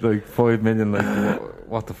I mean? Like 5 million. Like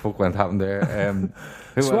what the fuck happened there?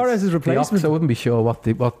 Suarez's replacement. I wouldn't be sure what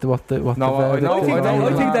the. I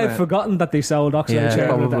think they've forgotten that they sold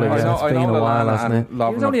Oxlade-Chamberlain. Probably. It's been a while, hasn't it? He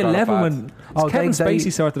was only 11 when Kevin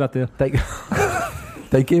Spacey sorted that deal.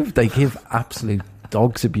 They give absolute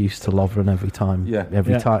dog's abuse to Lovren every time.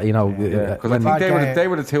 Every time, you know. Because I think they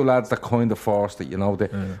were the 2 lads that kind of forced it, you know.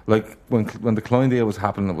 Like when the Klein deal was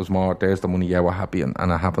happening, it was more, there's the money, we're happy, and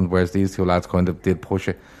it happened. Whereas these 2 lads kind of did push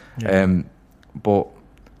it. But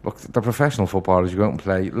look, they're professional footballers. You go out and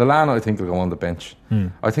play. Lallana, I think, will go on the bench.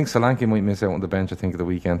 I think Solanke might miss out on the bench. I think at the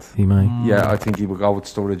weekend he may. Yeah, I think he will go with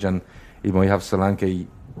Sturridge, and he might have Solanke,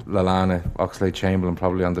 Lallana, Oxlade-Chamberlain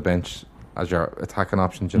probably on the bench as your attacking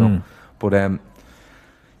options, you know. But you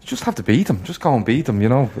just have to beat them. Just go and beat them, you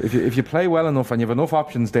know. If you play well enough and you have enough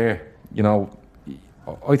options there, you know,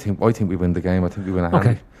 I think we win the game. I think we win a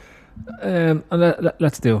hand. Okay. And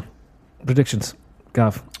let's do predictions.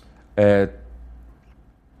 Gav.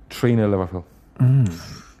 3-0 Liverpool.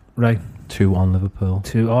 Right. 2-1 Liverpool.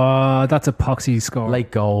 2. Oh, that's a poxy score.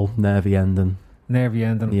 Late goal, nervy ending.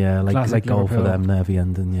 Yeah, late goal for them, nervy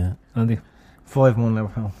ending. Yeah. Andy. 5-1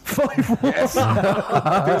 Liverpool. 5-1. Yes. Do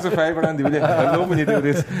us a favour, Andy. I love when you do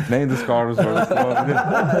this. Name the scorers for us.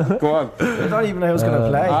 Go on. I don't even know who's going to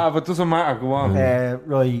play. But it doesn't matter. Go on.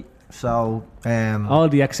 Right. So all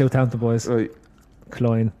the ex-Southampton boys. Right.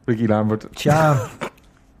 Klein, Ricky Lambert, Chan,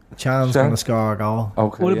 Chan's going to score a goal.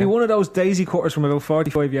 Okay, Will it be one of those daisy cutters from about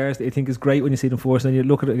 45 yards that you think is great when you see them force, and then you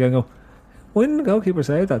look at it again and go, why didn't the goalkeeper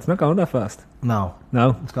save that? It's not going that fast. No.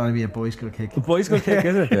 It's going to be a bicycle kick. A bicycle kick,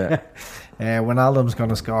 is it? Yeah. Wijnaldum's going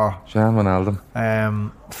to score. Jan Wijnaldum.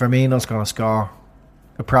 Firmino's going to score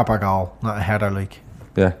a proper goal, not a header like.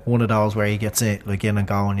 Yeah. One of those where he gets it like in and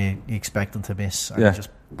go and you expect him to miss, and he just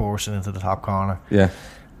bursting into the top corner. Yeah.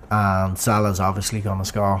 And Salah's obviously going to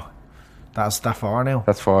score. That's that 4 now.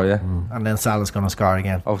 That's 4, yeah. And then Salah's going to score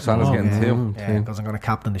again. Oh, Salah's getting 2. Yeah, because I'm going to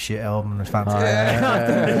captain the shit out of him in his fantasy.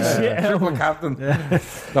 Triple captain.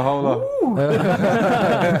 The whole lot.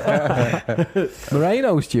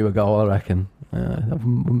 Moreno's due a goal, I reckon. I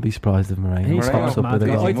wouldn't be surprised if Moreno pops up with a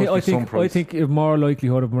goal. I think you have more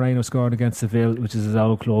likelihood of Moreno scoring against Seville, which is his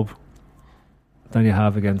old club, than you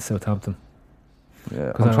have against Southampton.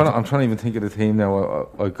 Yeah, I'm trying to even think of the team now.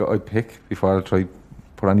 I'd pick before I try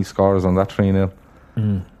put any scores on that 3-0.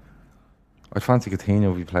 I'd fancy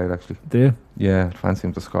Coutinho if he played, actually. Do you? Yeah, I'd fancy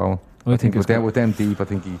him to score one. I think with them deep, I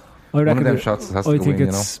think one of them shots has to go in. I think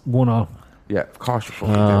it's 1-1. Yeah, of course you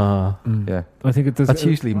fucking do. Yeah. I think it does. That's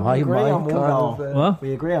usually my We agree on one goal. What?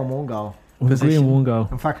 We agree on 1 goal. We agree on 1 goal.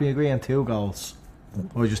 In fact, we agree on 2 goals.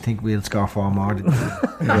 I just think we'll score 4 more.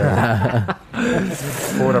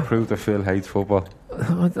 Further proof that Phil hates football.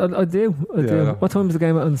 I do. What time is the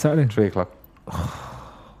game on Saturday? 3 o'clock.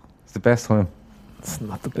 It's the best time. It's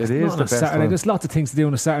not the best. It is the best Saturday. time. There's lots of things to do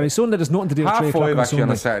on a Saturday. Sunday, there's nothing to do. Half at 3 5 o'clock actually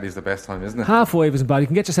on a Sunday. Saturday is the best time, isn't it? 5:30 isn't bad. You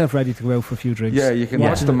can get yourself ready to go out for a few drinks. Yeah, you can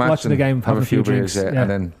watch the match, watching the game, have a few drinks, drinks, and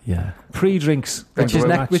then pre-drinks,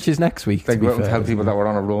 which is next week. Then go out and tell people that we're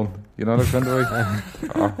on a run. You know what I'm saying?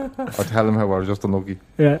 Or tell them how we're just unlucky.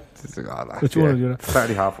 Yeah. Which one?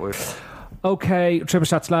 Saturday 5:30. Okay, triple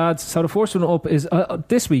shots, lads. So the first one up is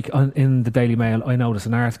this week in the Daily Mail. I noticed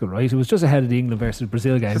an article, right? It was just ahead of the England versus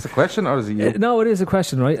Brazil game. Is this a question or is it you? No, it is a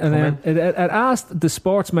question, right? And it asked the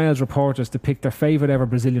Sports Mail's reporters to pick their favourite ever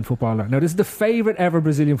Brazilian footballer. Now, this is the favourite ever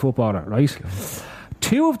Brazilian footballer, right? Okay.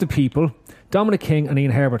 2 of the people, Dominic King and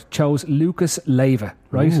Ian Herbert, chose Lucas Leiva,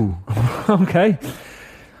 right? Okay.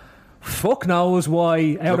 Fuck knows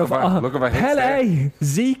why. Out of Pelé,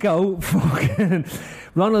 Zico, fucking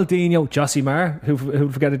Ronaldinho, Josimar, who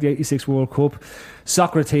forget the 86 World Cup,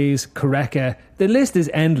 Socrates, Careca. The list is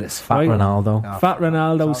endless. Fat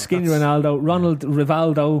Ronaldo, Skinny Ronaldo, Ronald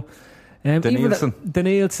Rivaldo,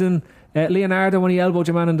 Danielson, Leonardo when he elbowed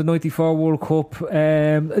your man in the 94 World Cup.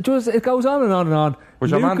 It goes on and on and on.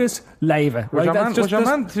 Lucas Leiva. Was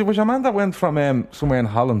your man that went from somewhere in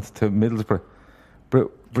Holland to Middlesbrough?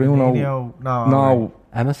 Bruno? No.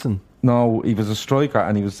 Emerson? No, he was a striker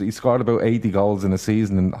and he scored about 80 goals in a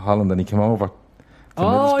season in Holland, and he came over to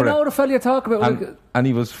Middlesbrough. I know the fella you talk about. And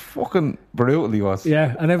he was fucking brutal, he was.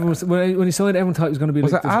 Yeah, and everyone was, when he signed, everyone thought he was going to be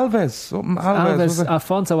was like... Was it Alves? Something Alves, was it?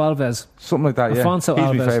 Alfonso Alves. Something like that, yeah. Alfonso He's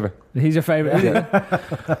Alves. my favourite. He's your favourite, yeah.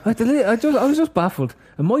 I was just baffled.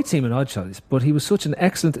 It might seem an odd choice, but he was such an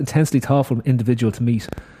excellent, intensely thoughtful individual to meet.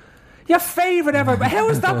 Your favourite ever... How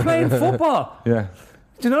is that playing football? Yeah.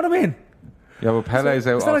 Do you know what I mean? Yeah, well, Pele's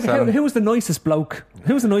out. Who was the nicest bloke?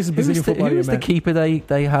 Who was the nicest Brazilian footballer? Who was the keeper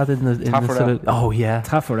they had in the sort of,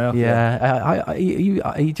 Taffarel. Yeah.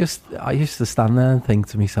 I used to stand there and think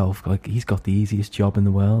to myself, like, he's got the easiest job in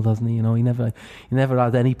the world, hasn't he? You know, he never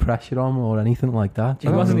had any pressure on him or anything like that.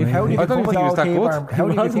 I don't think he was that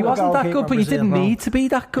good. He wasn't that good, but he didn't need to be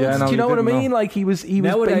that good. Do you know what I mean? Like, he was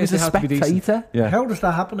a spectator. How does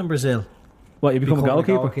that happen in Brazil? What, you become a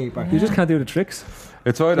goalkeeper? You just can't do the tricks.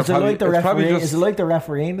 Is it like the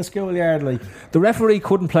referee in the schoolyard? Like, the referee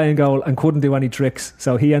couldn't play in goal and couldn't do any tricks,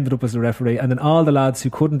 so he ended up as the referee. And then all the lads who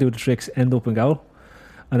couldn't do the tricks end up in goal,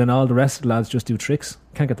 and then all the rest of the lads just do tricks.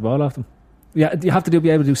 Can't get the ball off them. Yeah, you have to be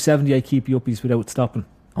able to do 78 keepy uppies without stopping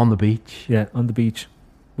on the beach. Yeah, on the beach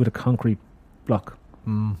with a concrete block.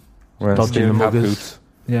 Dodging the muggers.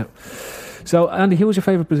 Yeah. So, Andy, who was your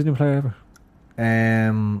favourite Brazilian player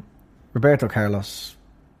ever? Roberto Carlos.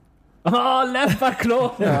 Oh, left back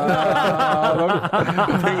club. Thinking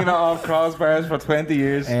off crossbars for 20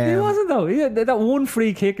 years. He wasn't though. He had that one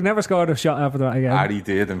free kick, never scored a shot after that again. He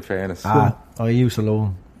did, in fairness. I used to love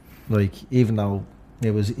him. Like, even though he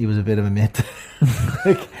was a bit of a myth.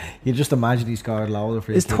 Like, you just imagine he scored loads of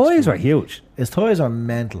free kicks. His toys were huge. His toys are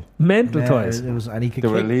mental. Toys. And he could they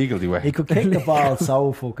were illegal, they were. He could kick the ball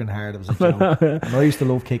so fucking hard, it was a joke. And I used to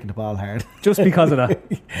love kicking the ball hard. Just because of that.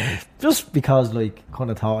 Just because, like, kind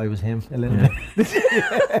of thought I was him a little bit.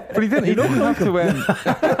 But he didn't. He didn't have to win.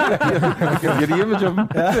 Get the image of him.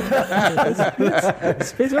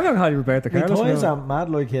 Space, we're not hiding Roberto Carlos. The toys are mad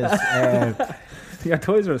like his. Your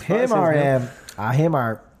toys are as him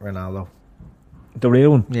or Ronaldo. The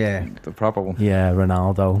real one? Yeah. The proper one. Yeah,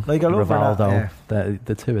 Ronaldo. Like, I love Rivaldo.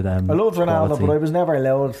 The two of them. I loved Ronaldo, quality. but I was never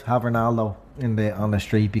allowed to have Ronaldo on the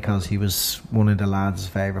street because he was one of the lads'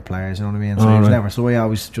 favourite players, you know what I mean? So he was never. So I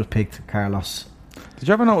always just picked Carlos. Did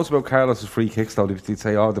you ever notice about Carlos's free kicks though? They'd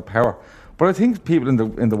say, "Oh, the power." But I think people in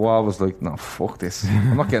the wall was like, "No, fuck this!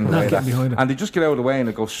 I'm not getting away with that." And they just get out of the way and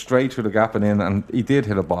it goes straight through the gap and in. And he did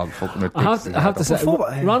hit a ball. Fucking I have to say,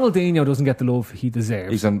 Ronaldinho doesn't get the love he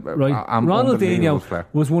deserves. He's Ronaldinho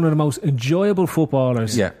was one of the most enjoyable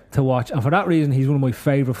footballers to watch, and for that reason, he's one of my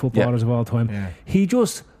favourite footballers of all time. Yeah. He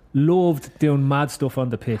just loved doing mad stuff on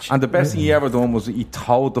the pitch. And the best thing he ever done was he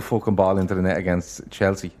towed the fucking ball into the net against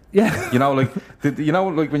Chelsea. Yeah. You know, like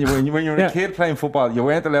when you're a kid playing football, you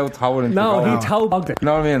weren't allowed to tow it into the goal. No, he toe-bogged it. You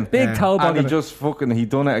know what I mean? Big toe-bogged it. And he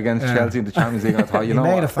done it against Chelsea in the Champions League. I thought, you know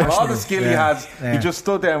what? For all the skill he had, he just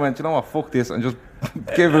stood there and went, you know what, fuck this, and just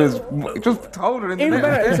give it just towed it in the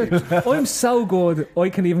net. I'm so good I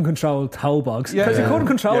can even control toe bogs because you couldn't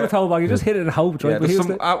control the toe bog, you just hit it and hoped, right? There's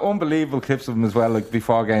some unbelievable clips of him as well, like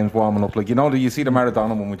before games warming up, like, you know, you see the Maradona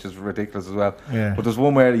one, which is ridiculous as well, but there's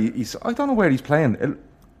one where he's I don't know where he's playing,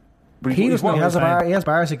 but he has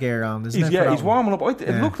Barca gear on, isn't it? He's warming up.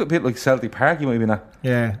 It looked a bit like Celtic Park, he might be now.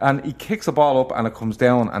 Yeah. And he kicks the ball up and it comes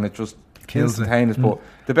down and it just kills instantaneous. But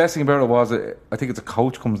the best thing about it was, I think it's a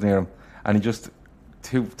coach comes near him and he just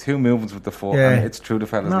two movements with the foot and it's through the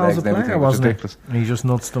fella's legs and everything. It was ridiculous. And he just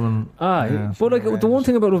nuts them. But like the one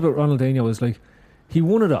thing about Ronaldinho is like he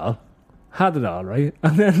won it all, had it all, right,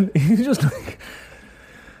 and then he just like.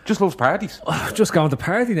 Just loves parties. Just going to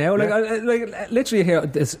party now. Like, literally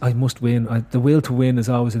here, I must win. The will to win is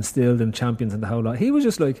always instilled in champions and the whole lot. He was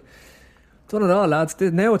just like, done it all, lads.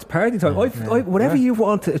 Now it's party time. Whatever you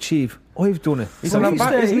want to achieve, I've done it. He's still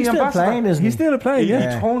playing, isn't he? He's still playing,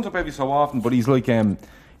 He turns up every so often, but he's like...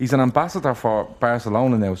 he's an ambassador for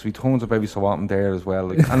Barcelona now, so he turns up every so often there as well.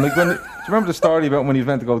 Like, and like, do you remember the story about when he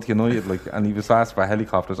went to go to United, like, and he was asked for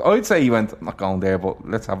helicopters? I'd say he went, I'm not going there, but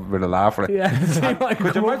let's have a bit of laugh for it. Yeah.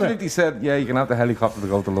 Could you imagine if he said, yeah, you can have the helicopter to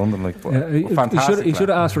go to London? Like, fantastic. He should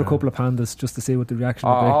have asked for a couple of pandas just to see what the reaction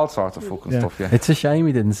would be. All sorts of fucking stuff. Yeah, it's a shame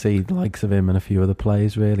we didn't see the likes of him and a few other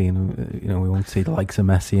players, really. And we won't see the likes of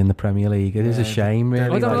Messi in the Premier League. It is a shame,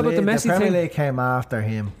 really. I don't know about the Messi thing. The Premier League came after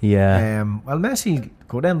him. Yeah. Well, Messi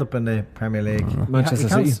could end up in the Premier League. Manchester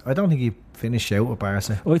City. I don't think he finished out with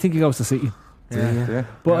Barca. I think he goes to City. Yeah.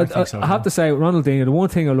 But I have to say, Ronaldinho, the one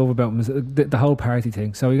thing I love about him is the whole party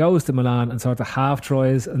thing. So he goes to Milan and sort of half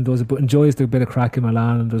tries and enjoys the bit of crack in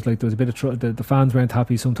Milan. And there was a bit of the fans weren't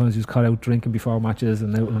happy. Sometimes he was caught out drinking before matches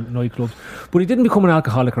and out in nightclubs. But he didn't become an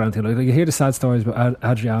alcoholic around here. Like you hear the sad stories about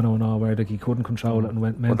Adriano and all, where like he couldn't control it and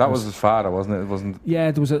went mental. But that was his father, wasn't it? It wasn't.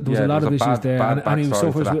 Yeah, there was a lot of issues there, and he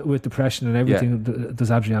suffers with depression and everything.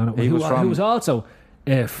 Does Adriano? He was also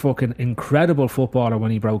a fucking incredible footballer when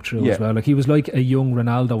he broke through as well. Like he was like a young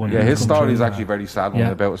Ronaldo when his story is actually very sad one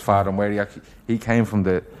about his father and where he came from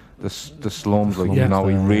the slums, like he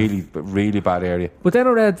really bad area. But then I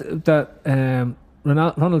read that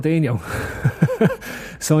Ronaldinho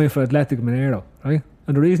signed for Athletic Mineiro, right?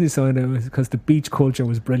 And the reason he signed him is because the beach culture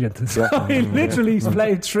was brilliant. So he literally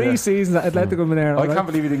played 3 seasons at Atletico Mineiro. I can't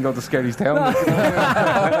believe he didn't go to Skerry's Town.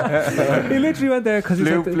 He literally went there because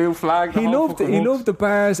blue flag. He loved the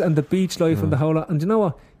bars and the beach life and the whole lot. And you know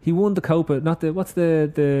what? He won the Copa, not the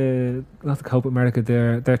Copa America,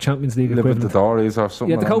 their Champions League equivalent. Libertadores or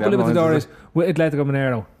something. Yeah, the Copa Libertadores with Atletico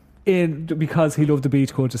Mineiro because he loved the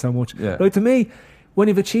beach culture so much. Yeah. Like to me, when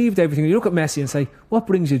you've achieved everything, you look at Messi and say, what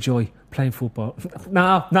brings you joy? Playing football.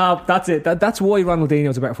 No, that's it. That's why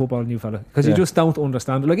Ronaldinho's a better footballer than you fella, because you just don't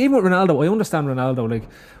understand it. Like even with Ronaldo, I understand Ronaldo,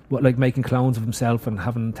 like making clones of himself and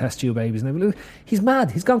having test tube babies and everything. He's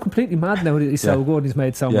mad. He's gone completely mad now. He's so good and he's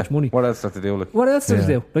made so much money. What else does to do? What else does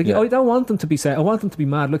he do? Like I don't want them to be sad. I want them to be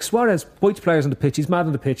mad. Like Suarez bites players on the pitch. He's mad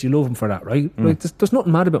on the pitch. You love him for that, right? Like there's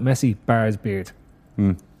nothing mad about Messi bar his beard.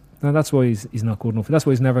 And that's why he's not good enough. That's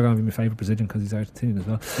why he's never going to be my favourite Brazilian, because he's Argentinian as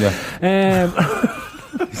well. Yeah.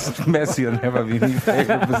 Messi will never be my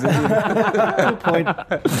favourite Brazilian. Good point.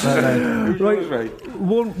 Right.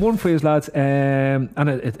 One for you lads, and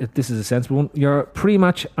this is a sensible one. Your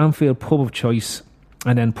pre-match Anfield pub of choice,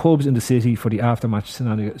 and then pubs in the city for the after-match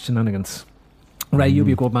shenanigans. Ray, you'll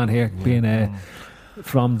be a good man here, being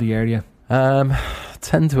from the area.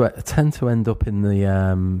 Tend to end up in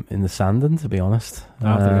the Sandon, to be honest.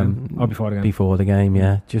 After the game or before the game? Before the game,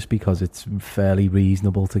 yeah. Just because it's fairly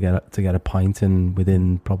reasonable to get a pint in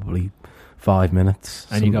within probably 5 minutes.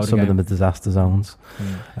 And you go some of them are disaster zones.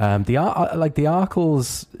 The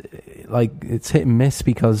Arkles, like it's hit and miss,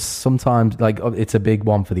 because sometimes it's a big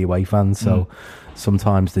one for the away fans, so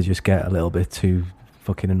sometimes they just get a little bit too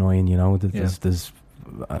fucking annoying. You know, there's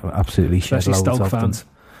absolutely especially shed loads Stoke of fans. them.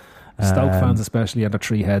 Stoke fans especially, and the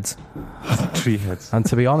three heads. And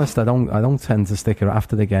to be honest, I don't tend to stick around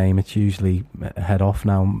after the game. It's usually head off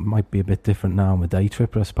now. Might be a bit different now. I'm a day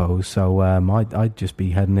tripper, I suppose. So I'd just be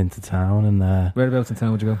heading into town. And whereabouts in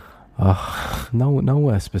town would you go?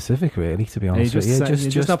 Nowhere specific, really. To be honest, you're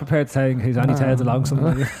just not prepared to say who's any heads along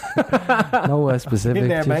something. Nowhere specific. Been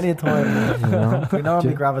there many times. We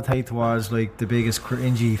normally gravitate towards like the biggest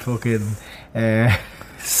cringy fucking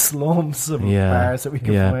slums of bars that we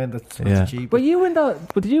can find that's cheap. But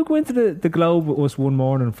did you go into the Globe with us one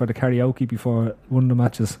morning for the karaoke before one of the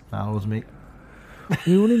matches? No, it was me.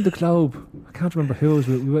 We went in the Globe. I can't remember who it was.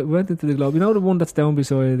 We went into the Globe. You know the one that's down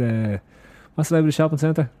beside what's the name of the shopping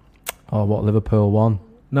centre? Oh, what, Liverpool one?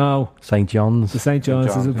 No, St John's. The St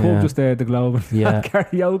John's. There's a pub just there at the Globe. Yeah.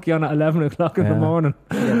 Karaoke on at 11 o'clock in the morning.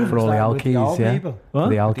 For all the Alkies, What? For the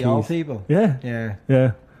The old Alkies. people. Yeah.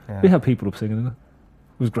 We had people up singing in it.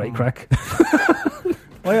 It was great crack.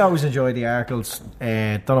 I always enjoy the Arkles.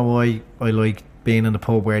 Don't know why I like being in the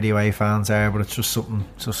pub where the away fans are, but it's just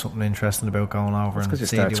something interesting about going over and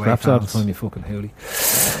seeing the away scraps all the fans. time, you fucking hoolie.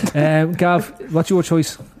 Gav, what's your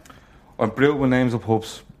choice? I'm brilliant with names of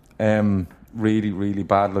pubs. Really, really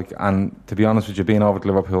bad. Like, and to be honest with you, being over to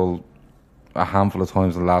Liverpool a handful of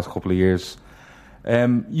times in the last couple of years.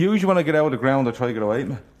 Usually when I get out of the ground, I try to get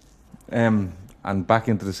away, and back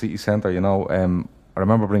into the city centre. You know, I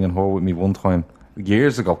remember bringing her with me one time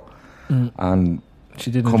years ago, and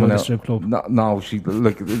she didn't enjoy the strip club. No, she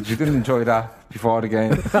didn't enjoy that before the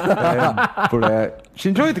game, but she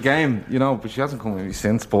enjoyed the game, you know. But she hasn't come with me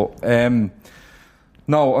since. But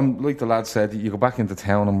no, I'm like the lad said. You go back into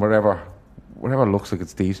town and wherever looks like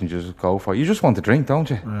it's decent, you just go for it. You just want to drink, don't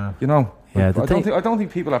you? Yeah. You know. Yeah, I don't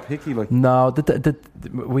think people are picky. Like, no,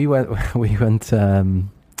 we went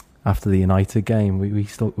after the United game. We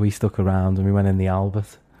stuck around and we went in the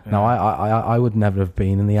Albert. Yeah. Now I would never have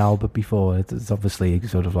been in the Albert before. It's obviously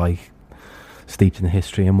sort of like steeped in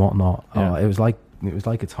history and whatnot. Yeah. It was like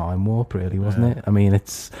a time warp, really, wasn't it? I mean,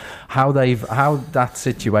 it's how that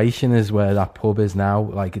situation is where that pub is now.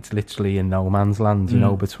 Like, it's literally in no man's land, you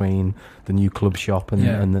know, between the new club shop and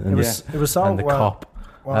the Cop.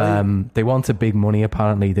 Well, they wanted big money.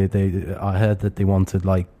 Apparently, I heard that they wanted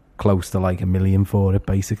like close to like $1 million for it,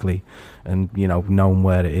 basically, and you know, knowing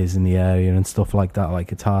where it is in the area and stuff like that.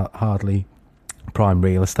 Like, it's hardly prime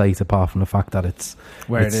real estate, apart from the fact that it's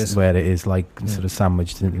where it is, like sort of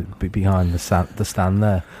sandwiched behind the stand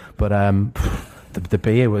there. But the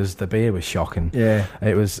beer was shocking. Yeah,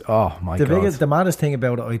 it was. Oh my god! The maddest thing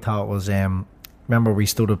about it, I thought, was remember we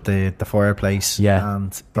stood up the fireplace,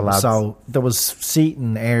 and so there was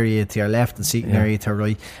seating area to your left and seating area to your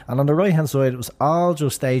right, and on the right hand side it was all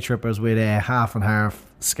just day trippers with half and half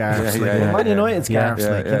scarves, Man United scarves, you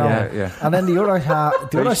know. And then the other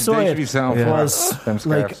half, the other side was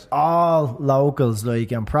like all locals,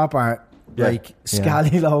 like, and proper like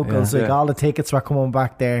scally locals, like all the tickets were coming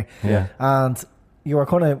back there, and we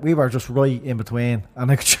were just right in between,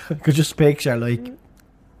 and I could just picture like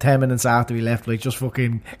 10 minutes after we left, like, just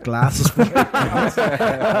fucking glasses fucking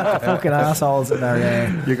assholes in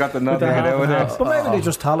there. You got the nod out there. But maybe they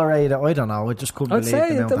just tolerate it. I don't know. I just couldn't believe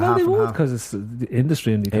it. Well, they would, because it's the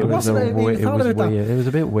industry. And it was weird. It was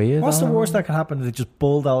a bit weird. What's the worst that could happen? They just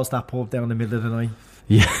bulldoze that pub down in the middle of the night.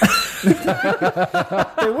 Yeah. They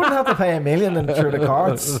wouldn't have to pay $1 million through the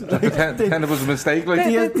courts. It was a mistake. Like,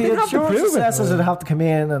 the insurance assessors would have to come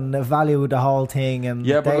in and evalue the whole thing, and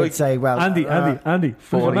they'd say, well, Andy,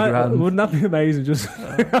 40 grand. Wouldn't that be amazing? Just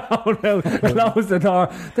close the door,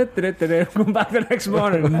 come back the next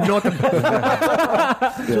morning, nothing.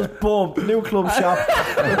 Just boom, new club shop.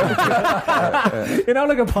 You know,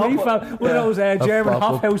 like a prefab, one of those German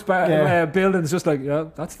Hofhaus buildings, just like,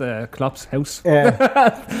 that's the Klopp's house. I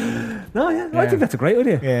think that's a great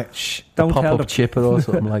idea. Yeah, don't tell them. Chipper or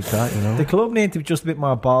something like that. You know, the club need to be just a bit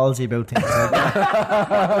more ballsy about things like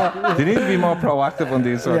that. They need to be more proactive on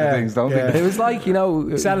these sort of things, don't they? It was like, you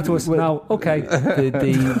know, sell it to us now. Okay, the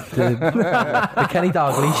Kenny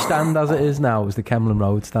Dalglish stand as it is now was the Kemlyn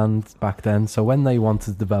Road stand back then. So when they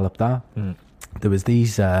wanted to develop that, there was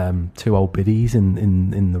these two old biddies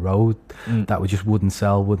in the road that just wouldn't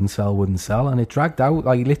sell, and it dragged out.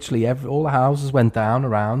 Like, literally all the houses went down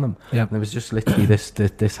around them. And there was just literally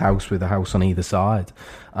this house with a house on either side,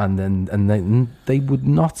 and then they would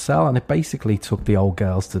not sell, and it basically took the old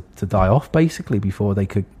girls to die off, basically, before they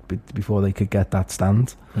could get that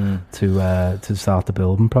stand to start the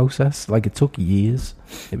building process. Like, it took years.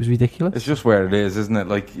 It was ridiculous. It's just where it is, isn't it?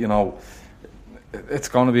 Like, you know, it's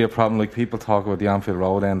going to be a problem. Like, people talk about the Anfield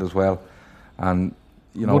Road end as well, and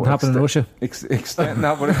you know, wouldn't happen in Russia.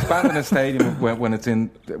 No, but expanding a stadium when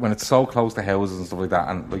it's so close to houses and stuff like that,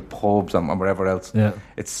 and like pubs and wherever else. Yeah.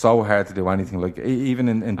 It's so hard to do anything. Like even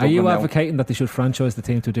in Dublin. Are you now, advocating that they should franchise the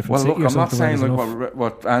team to a different city? Well, look, I'm not saying like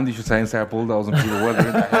what Andy should say and start bulldozing people while they're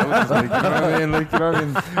in their houses. Like, you know what I mean? Like, you know what I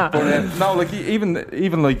mean? But no, like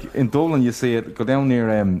even like in Dublin, you see it. Go down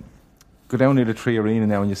near the Tree Arena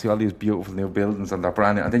now, and you see all these beautiful new buildings and they're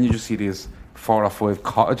brand new, and then you just see these 4 or 5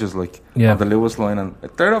 cottages like on the Lewis line, and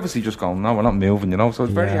they're obviously just going, no, we're not moving, you know. So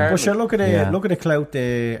it's very hard. But sure, look at the clout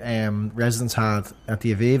the residents had at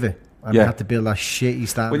the Aviva, and they had to build that shitty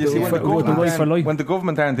stand. Well, you see, when the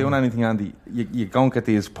government aren't doing anything, Andy, you go and get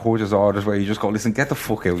these purchase orders where you just go, listen, get the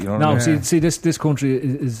fuck out. You know? No, see, this country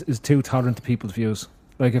is too tolerant to people's views.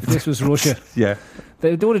 Like if this was Russia,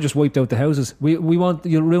 they would have just wiped out the houses. We want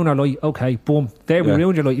you'll ruin our light. Okay, boom. There we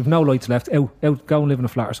ruined your light. You've no lights left. Out. Go and live in a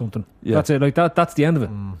flat or something. Yeah. That's it. Like that. That's the end of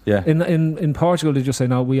it. Yeah. In Portugal, they just say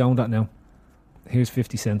no. We own that now. Here's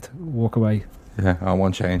 50 cent. Walk away. Yeah, I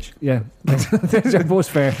want change. Yeah, there's your bus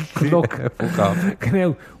fare. Good luck. Fuck off. Come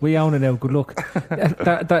out. We own it now. Good luck.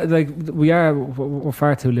 Like we're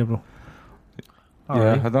far too liberal.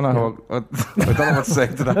 I don't know I don't know what to say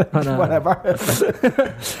to that. Whatever.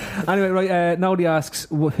 Anyway, right. Nobody asks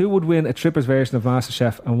who would win a trippers version of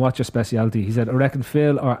MasterChef and what's your speciality. He said, I reckon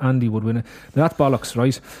Phil or Andy would win it. Now that's bollocks,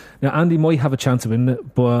 right? Now Andy might have a chance of winning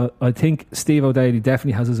it, but I think Steve O'Daly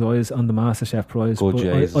definitely has his eyes on the MasterChef prize. But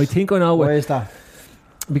I think I know why is that?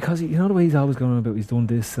 Because you know the way he's always going about. He's done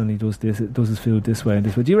this and he does this. It does his food this way and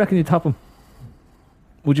this way. Do you reckon you'd top him?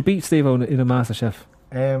 Would you beat Steve in a MasterChef?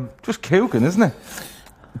 Just cooking, isn't it?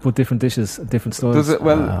 But different dishes, different styles. Does it?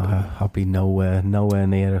 Well, I'll be nowhere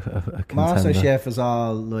near a contender. MasterChef is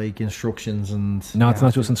all like instructions and. No, it's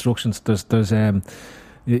not just instructions. There's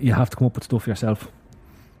you have to come up with stuff yourself,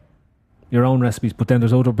 your own recipes. But then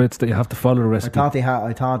there's other bits that you have to follow the recipe.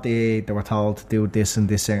 I thought they were told to do this and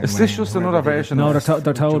this. Is this just another version? No,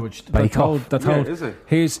 they're told. Is it?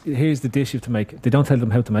 Here's the dish you have to make. They don't tell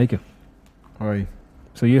them how to make it. Right.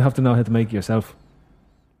 So you have to know how to make it yourself,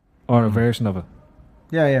 or a version of it.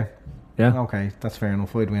 Yeah. Yeah. Okay, that's fair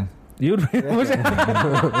enough. I'd win. You'd win. That's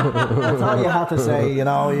all you have to say, you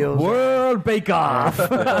know. World Bake Off.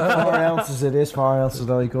 4 ounces of this, 4 ounces of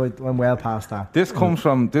that. I'm well past that. This comes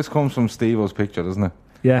from Steve-O's picture, doesn't it?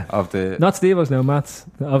 Yeah. Of the not Steve-O's now, Matt's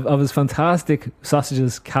of his fantastic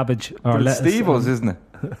sausages, cabbage, or lettuce. Steve-O's, isn't it?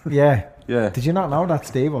 Yeah. Yeah. Did you not know that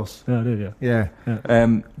Steve-O's? No, I did. Yeah.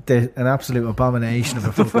 An absolute abomination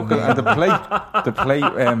of a fucking meal. The plate.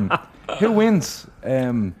 Who wins?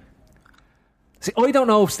 See, I don't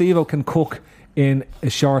know if Steve-O can cook in a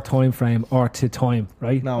short time frame or to time,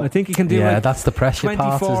 right? No. I think he can do that's the pressure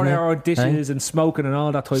part, isn't it? 24-hour dishes and smoking and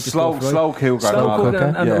all that type of stuff, right? Slow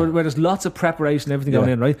cooker. And where there's lots of preparation and everything going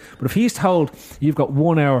in, right? But if he's told you've got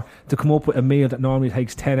 1 hour to come up with a meal that normally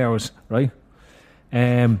takes 10 hours, right?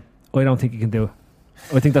 I don't think he can do it.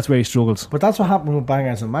 I think that's where he struggles. But that's what happened with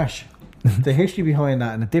Bangers and Mash. The history behind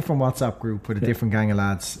that in a different WhatsApp group with a different gang of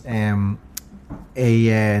lads.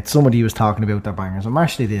 Somebody was talking about their Bangers and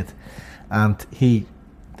Mash they did, and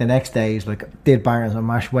the next day he's like, did Bangers and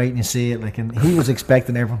Mash, waiting to see it, like, and he was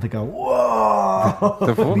expecting everyone to go, whoa,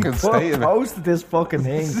 the fucking state of it. Posted this fucking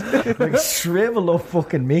thing like shrivel up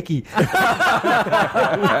fucking Mickey.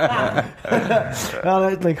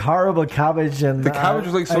 Like horrible cabbage, and the cabbage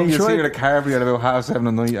was like something you see at a carvery at about 7:30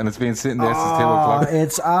 at night, and it's been sitting there since 2 o'clock.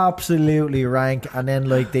 It's absolutely rank. And then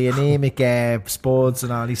like the anemic spuds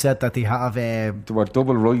and all, he said that they have they were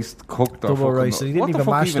double rice cooked. Double rice. So he didn't what even the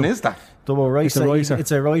fuck mash even them. Is that? Double rice.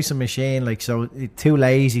 It's a ricing machine, like, so too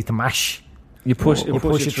lazy to mash. You push it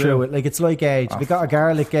through it. Like, it's like have you got a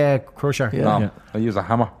garlic crusher? No, I use a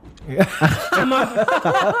hammer. From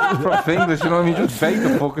fingers, you know what I mean? Just bake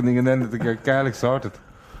the fucking thing and then the garlic sorted.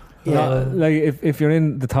 Yeah, like if you're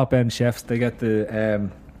in the top end chefs, they get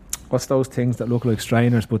the what's those things that look like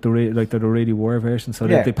strainers, but they're the really war version. So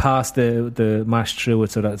they pass the mash through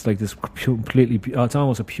it, so that it's like this completely. It's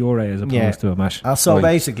almost a puree as opposed to a mash. So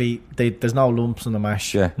basically, there's no lumps in the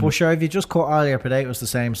mash. Yeah. But sure, if you just cut all your potatoes the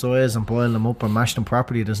same size and boil them up and mash them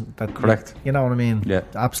properly, doesn't that correct? You know what I mean? Yeah.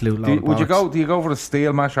 Absolute. Do you go for a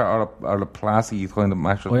steel masher or a plastic kind of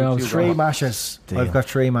masher? I have 3 mashers. I've got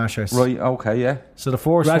 3 mashers. Right. Okay. Yeah. So the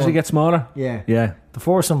first gradually one gets smaller. Yeah. The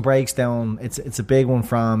first one breaks down. It's a big one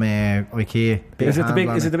from IKEA. Is it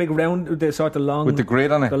the big round, the sort of long with the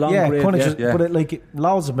grid on it? The long grid, kind of but it like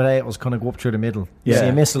loads of potatoes kind of go up through the middle. Yeah, so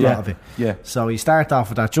you miss a lot of it. Yeah. So you start off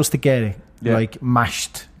with that just to get it like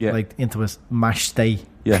mashed, like into a mashed state.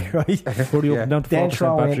 Yeah. Right? Hurry up and down to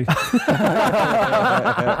 4% battery.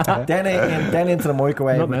 then into the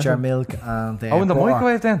microwave with your milk and in the butter.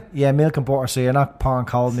 microwave then? Yeah, milk and butter, so you're not pouring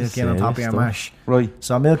cold milk in on top of your mash. Right.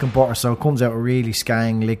 So milk and butter, so it comes out a really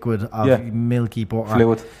skying liquid of milky butter.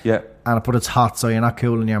 Fluid, yeah. But it's hot, so you're not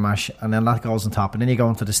cooling your mash, and then that goes on top. And then you go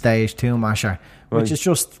into the stage 2 masher, which is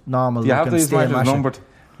just normal. Do you have these mashers numbered?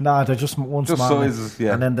 No, they're just one just small. Sizes,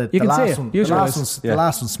 yeah. And then the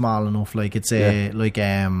last one's small enough. Like it's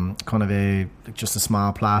kind of just a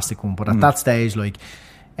small plastic one. But at that stage, like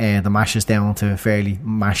the mash is down to a fairly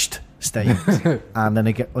mashed state, and then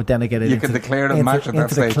I get it. You can declare the mash at that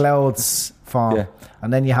into stage. the clouds form,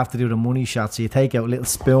 and then you have to do the money shot. So you take out a little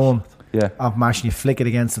spoon. Of mash and you flick it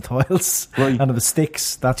against the tiles, and if it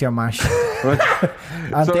sticks, that's your mash. Right.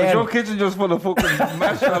 And so is your kitchen just full of fucking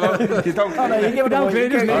mash? You don't give it away.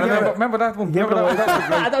 Remember that one?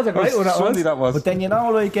 That was a great one. That was. But then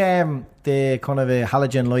like the kind of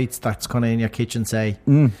halogen lights that's kind of in your kitchen, say,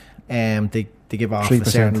 they give off 3%. A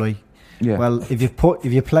certain light. Yeah. Well, if you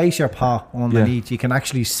place your pot underneath, you can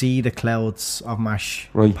actually see the clouds of mash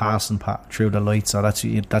passing through the light. So that's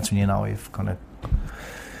when you know you've kind of.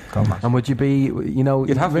 And would you be,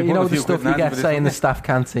 the stuff you get, say, in the staff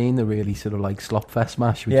canteen, the really sort of like slop fest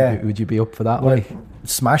mash? Would you be up for that? Like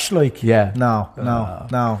smash, like No.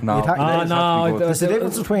 There's a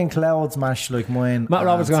difference between clouds mash, like mine. Matt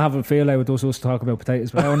Roberts going to have a field out with us to talk about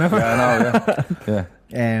potatoes, but I never.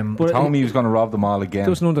 But told me he was going to rob them all again.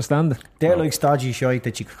 Doesn't understand it. They're like stodgy shite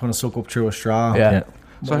that you could kind of suck up through a straw. Yeah.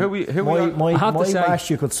 So my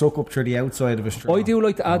mash you could suck up through the outside of a straw. I do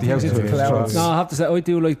like to add things into clouds. No, I have to say I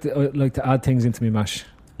do like to add things into my mash.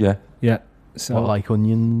 Yeah. So like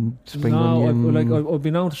onion, spring onion. I'd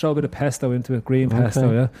be known to throw a bit of pesto into it, green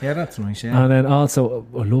pesto. Yeah, that's nice. Yeah. And then also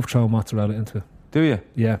I love throwing mozzarella into it. Do you?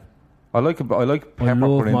 Yeah. I like pepper. I love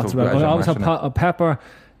mozzarella. I always have pepper.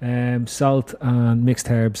 Salt and mixed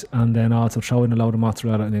herbs, and then also throw in a load of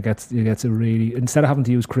mozzarella, and you get a really, instead of having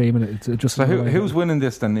to use cream in it, just. So who's winning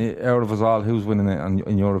this then? Out of us all, who's winning it?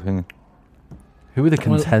 In your opinion, who are the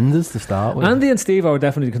contenders to start with? Andy and Steve are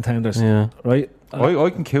definitely the contenders. Yeah, right. I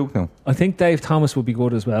can cook now. I think Dave Thomas would be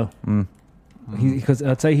good as well, because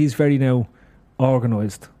I'd say he's very now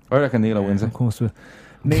organised. I reckon Neilo wins it. Comes to it.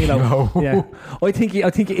 Neilo, yeah. I think you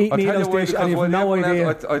eat Nilo's dish and you have no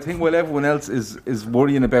idea. I think while everyone else is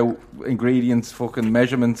worrying about ingredients, fucking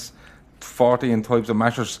measurements, 14 types of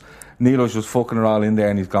mashers, Nilo's just fucking it all in there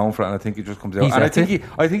and he's going for it, and I think it just comes out. And I think he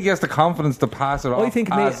has the confidence to pass it off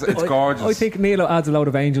it's gorgeous. I think Nilo adds a load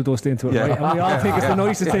of angel dust into it, right? And we all think it's the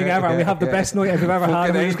nicest thing ever, and we have the best night we've ever had.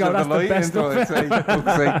 And we just go, that's the best stuff.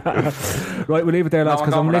 Right, we'll leave it there, lads,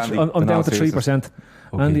 because I'm down to 3%.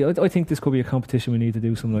 Okay. Andy, I think this could be a competition we need to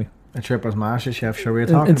do something like. A Trippers Master Chef, sure. We were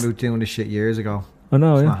talking about doing this shit years ago. I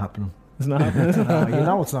know, it's not happening. It's not happening. No, you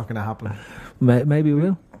know it's not going to happen. Maybe we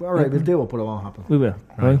will. All right, we'll do it, but it won't happen. We will,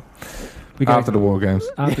 right? After the War Games.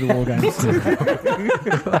 After the War Games.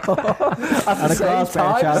 At the same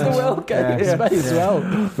time as the World Games as well.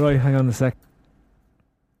 Right, hang on a sec.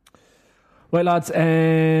 Right, lads,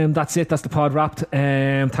 that's it. That's the pod wrapped.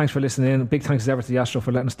 Thanks for listening. Big thanks as ever to the Astro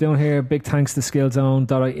for letting us down here. Big thanks to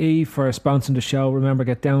Skillzone.ie for sponsoring the show. Remember,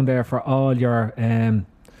 get down there for all your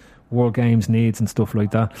World Games needs and stuff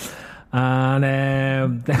like that.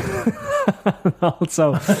 And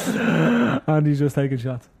also, Andy's just taking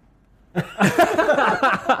shots.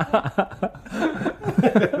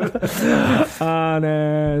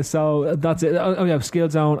 And so that's it. Oh yeah,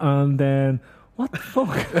 Skillzone, and then what the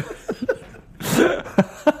fuck?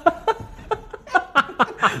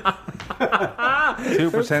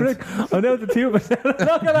 2%. I know the 2%.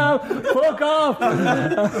 Knock it out. Fuck off.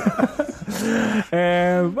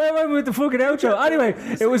 Where were we with the fucking outro? Anyway,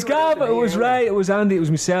 it was Gav, it was Ray, it was Andy, it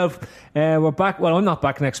was myself. We're back. Well, I'm not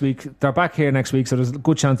back next week. They're back here next week, so there's a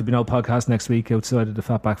good chance there'll be no podcast next week outside of the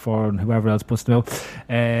Fatback 4 and whoever else puts them out.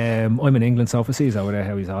 I'm in England, so if I see he's over there,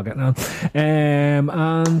 how he's all getting on.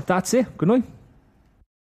 And that's it. Good night.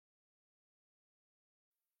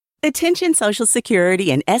 Attention Social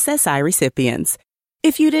Security and SSI recipients.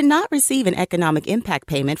 If you did not receive an economic impact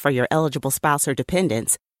payment for your eligible spouse or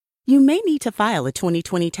dependents, you may need to file a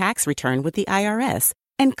 2020 tax return with the IRS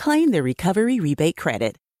and claim the Recovery Rebate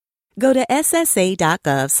Credit. Go to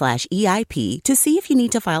ssa.gov/EIP to see if you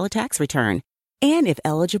need to file a tax return and if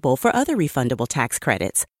eligible for other refundable tax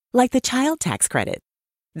credits, like the child tax credit.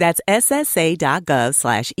 That's ssa.gov/EIP.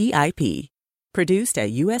 Produced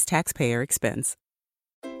at U.S. taxpayer expense.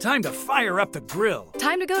 Time to fire up the grill.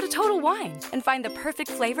 Time to go to Total Wine and find the perfect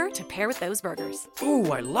flavor to pair with those burgers.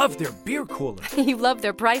 Ooh, I love their beer cooler. You love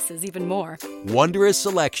their prices even more. Wondrous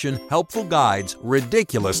selection, helpful guides,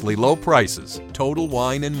 ridiculously low prices. Total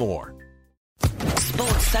Wine and more.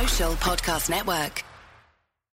 Sports Social Podcast Network.